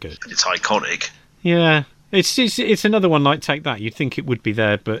not very good. It's iconic. Yeah. It's another one like Take That. You'd think it would be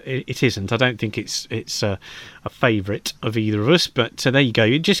there, but it isn't. I don't think it's a favourite of either of us. But there you go.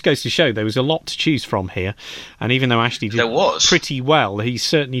 It just goes to show there was a lot to choose from here. And even though Ashley did pretty well, he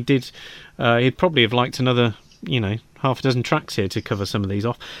certainly did. He'd probably have liked another, half a dozen tracks here to cover some of these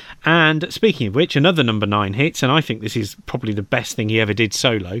off. And speaking of which, another number 9 hits, and I think this is probably the best thing he ever did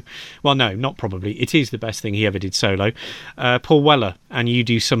solo. Well, no, not probably. It is the best thing he ever did solo. Paul Weller, and You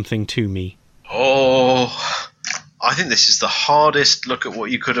Do Something to Me. Oh, I think this is the hardest look at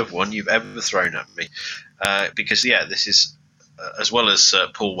what you could have won you've ever thrown at me. Because, this is, as well as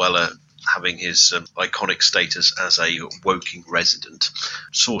Paul Weller having his iconic status as a Woking resident,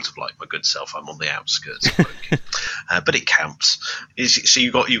 sort of like my good self, I'm on the outskirts of Woking, but it counts. So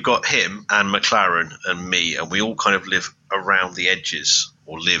you've got him and McLaren and me, and we all kind of live around the edges,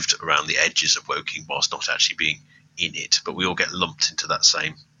 or lived around the edges of Woking whilst not actually being in it, but we all get lumped into that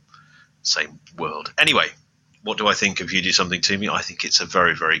same world. Anyway, what do I think of You Do Something to Me? I think it's a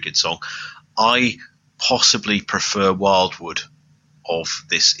very, very good song. I possibly prefer Wildwood of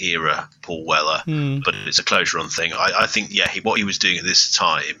this era, Paul Weller, but it's a Closure Run thing. I think, what he was doing at this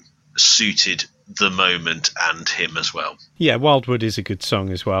time suited the moment and him as well. Yeah, Wildwood is a good song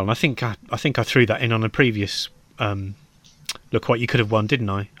as well, and I think I threw that in on a previous Look What You Could Have Won, didn't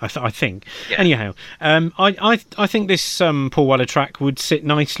I? I think. Yeah. Anyhow, I think this Paul Weller track would sit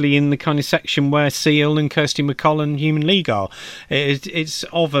nicely in the kind of section where Seal and Kirsty MacColl and Human League are. It's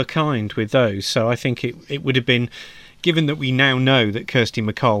of a kind with those, so I think it would have been, given that we now know that Kirsty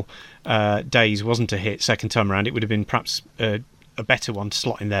MacColl Days wasn't a hit second time around, it would have been perhaps a better one to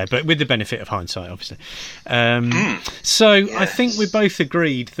slot in there, but with the benefit of hindsight, obviously. I think we both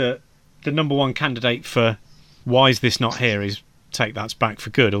agreed that the number 1 candidate for Why Is This Not Here is Take That's Back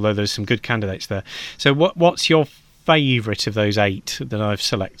for Good, although there's some good candidates there. So what's your favourite of those 8 that I've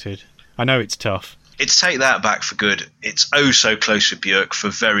selected? I know it's tough. It's Take That Back for Good. It's oh so close with Björk for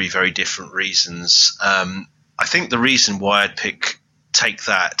very, very different reasons. I think the reason why I'd pick Take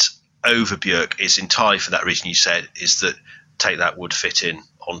That over Björk is entirely for that reason you said, is that Take That would fit in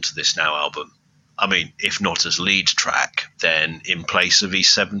onto this Now album. I mean, if not as lead track, then in place of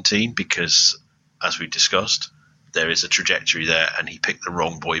E17, because, as we discussed, there is a trajectory there, and he picked the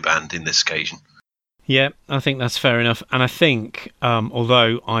wrong boy band in this occasion. Yeah, I think that's fair enough. And I think,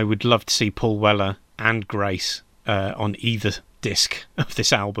 although I would love to see Paul Weller and Grace on either disc of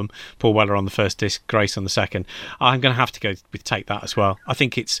this album, Paul Weller on the first disc, Grace on the second, I'm going to have to go with Take That as well. I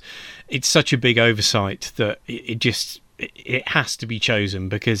think it's such a big oversight that it has to be chosen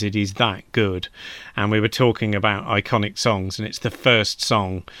because it is that good. And we were talking about iconic songs, and it's the first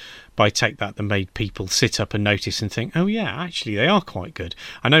song by Take That that made people sit up and notice and think, oh yeah, actually they are quite good.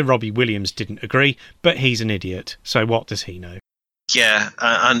 I know Robbie Williams didn't agree, but he's an idiot, so what does he know? Yeah,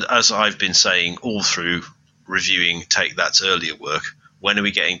 and as I've been saying all through reviewing Take That's earlier work, when are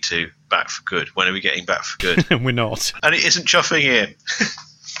we getting to Back for Good? When are we getting Back for Good? And we're not. And it isn't chuffing here.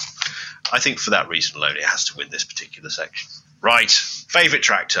 I think for that reason alone, it has to win this particular section. Right, favourite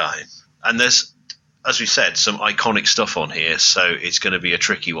track time. And there's, as we said, some iconic stuff on here, so it's going to be a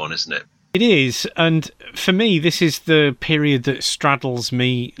tricky one, isn't it? It is, and for me, this is the period that straddles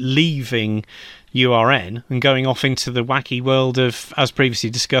me leaving URN and going off into the wacky world of, as previously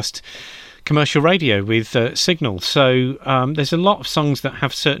discussed, commercial radio with Signal. So there's a lot of songs that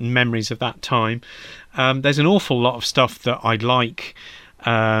have certain memories of that time. There's an awful lot of stuff that I like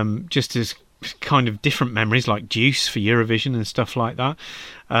just as kind of different memories, like Juice for Eurovision and stuff like that.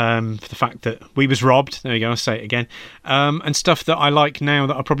 For the fact that we was robbed, there you go, I'll say it again. And stuff that I like now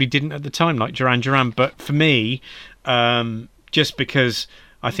that I probably didn't at the time, like Duran Duran. But for me, just because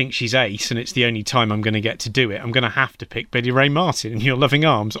I think she's ace and it's the only time I'm going to get to do it, I'm going to have to pick Billy Ray Martin and Your Loving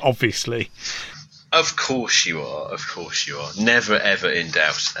Arms, obviously. Of course you are. Of course you are. Never ever in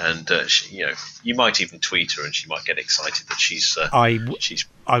doubt. And you might even tweet her, and she might get excited that she's I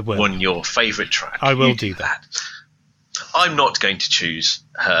will. won your favourite track. I will You do that. I'm not going to choose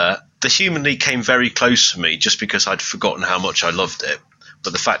her. The Human League came very close for me, just because I'd forgotten how much I loved it.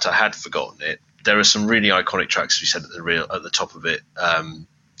 But the fact I had forgotten it, there are some really iconic tracks we said at the top of it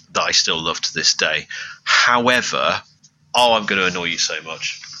that I still love to this day. However, I'm going to annoy you so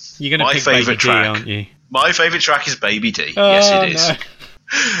much. You're going to pick Baby D, aren't you? My favourite track is Baby D. Oh, yes, it is. No.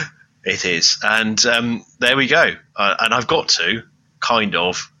 It is. And there we go. And I've got to, kind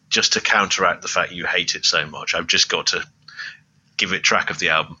of, just to counteract the fact you hate it so much, I've just got to give it track of the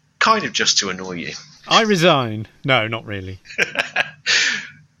album. Kind of just to annoy you. I resign. No, not really.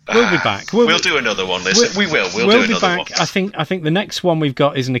 We'll be back. We'll do another one. Listen, we will. We'll do be another back. one. I think the next one we've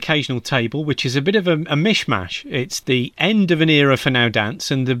got is an occasional table, which is a bit of a mishmash. It's the end of an era for Now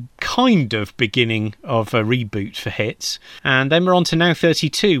Dance and the kind of beginning of a reboot for hits. And then we're on to Now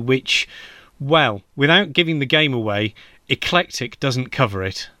 32, which, well, without giving the game away, Eclectic doesn't cover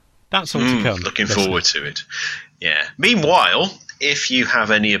it. That's all to come. Looking forward to it. Yeah. Meanwhile, if you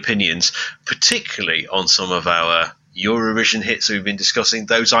have any opinions, particularly on some of our Eurovision hits we've been discussing,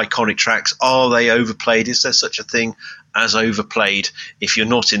 those iconic tracks, are they overplayed? Is there such a thing as overplayed? If you're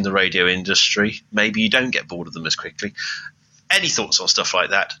not in the radio industry, maybe you don't get bored of them as quickly. Any thoughts on stuff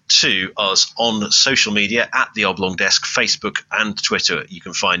like that to us on social media at The Oblong Desk, Facebook and Twitter. You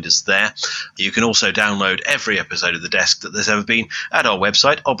can find us there. You can also download every episode of The Desk that there's ever been at our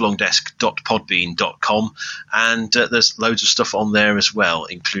website, oblongdesk.podbean.com. And there's loads of stuff on there as well,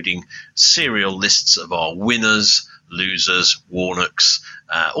 including serial lists of our winners, losers, Warnocks,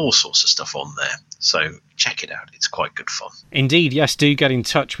 all sorts of stuff on there. So check it out. It's quite good fun. Indeed, yes, do get in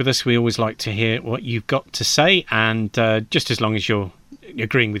touch with us. We always like to hear what you've got to say, and just as long as you're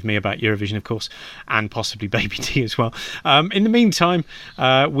agreeing with me about Eurovision, of course, and possibly Baby D as well. In the meantime,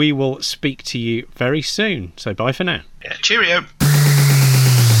 we will speak to you very soon. So bye for now. Yeah, cheerio.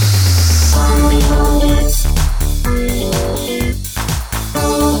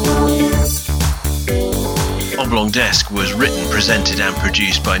 Oblong Desk was written, presented and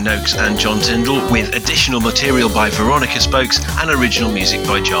produced by Noakes and John Tyndall, with additional material by Veronica Spokes and original music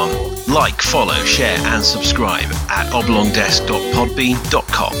by John. Like, follow, share and subscribe at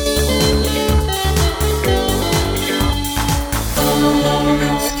oblongdesk.podbean.com.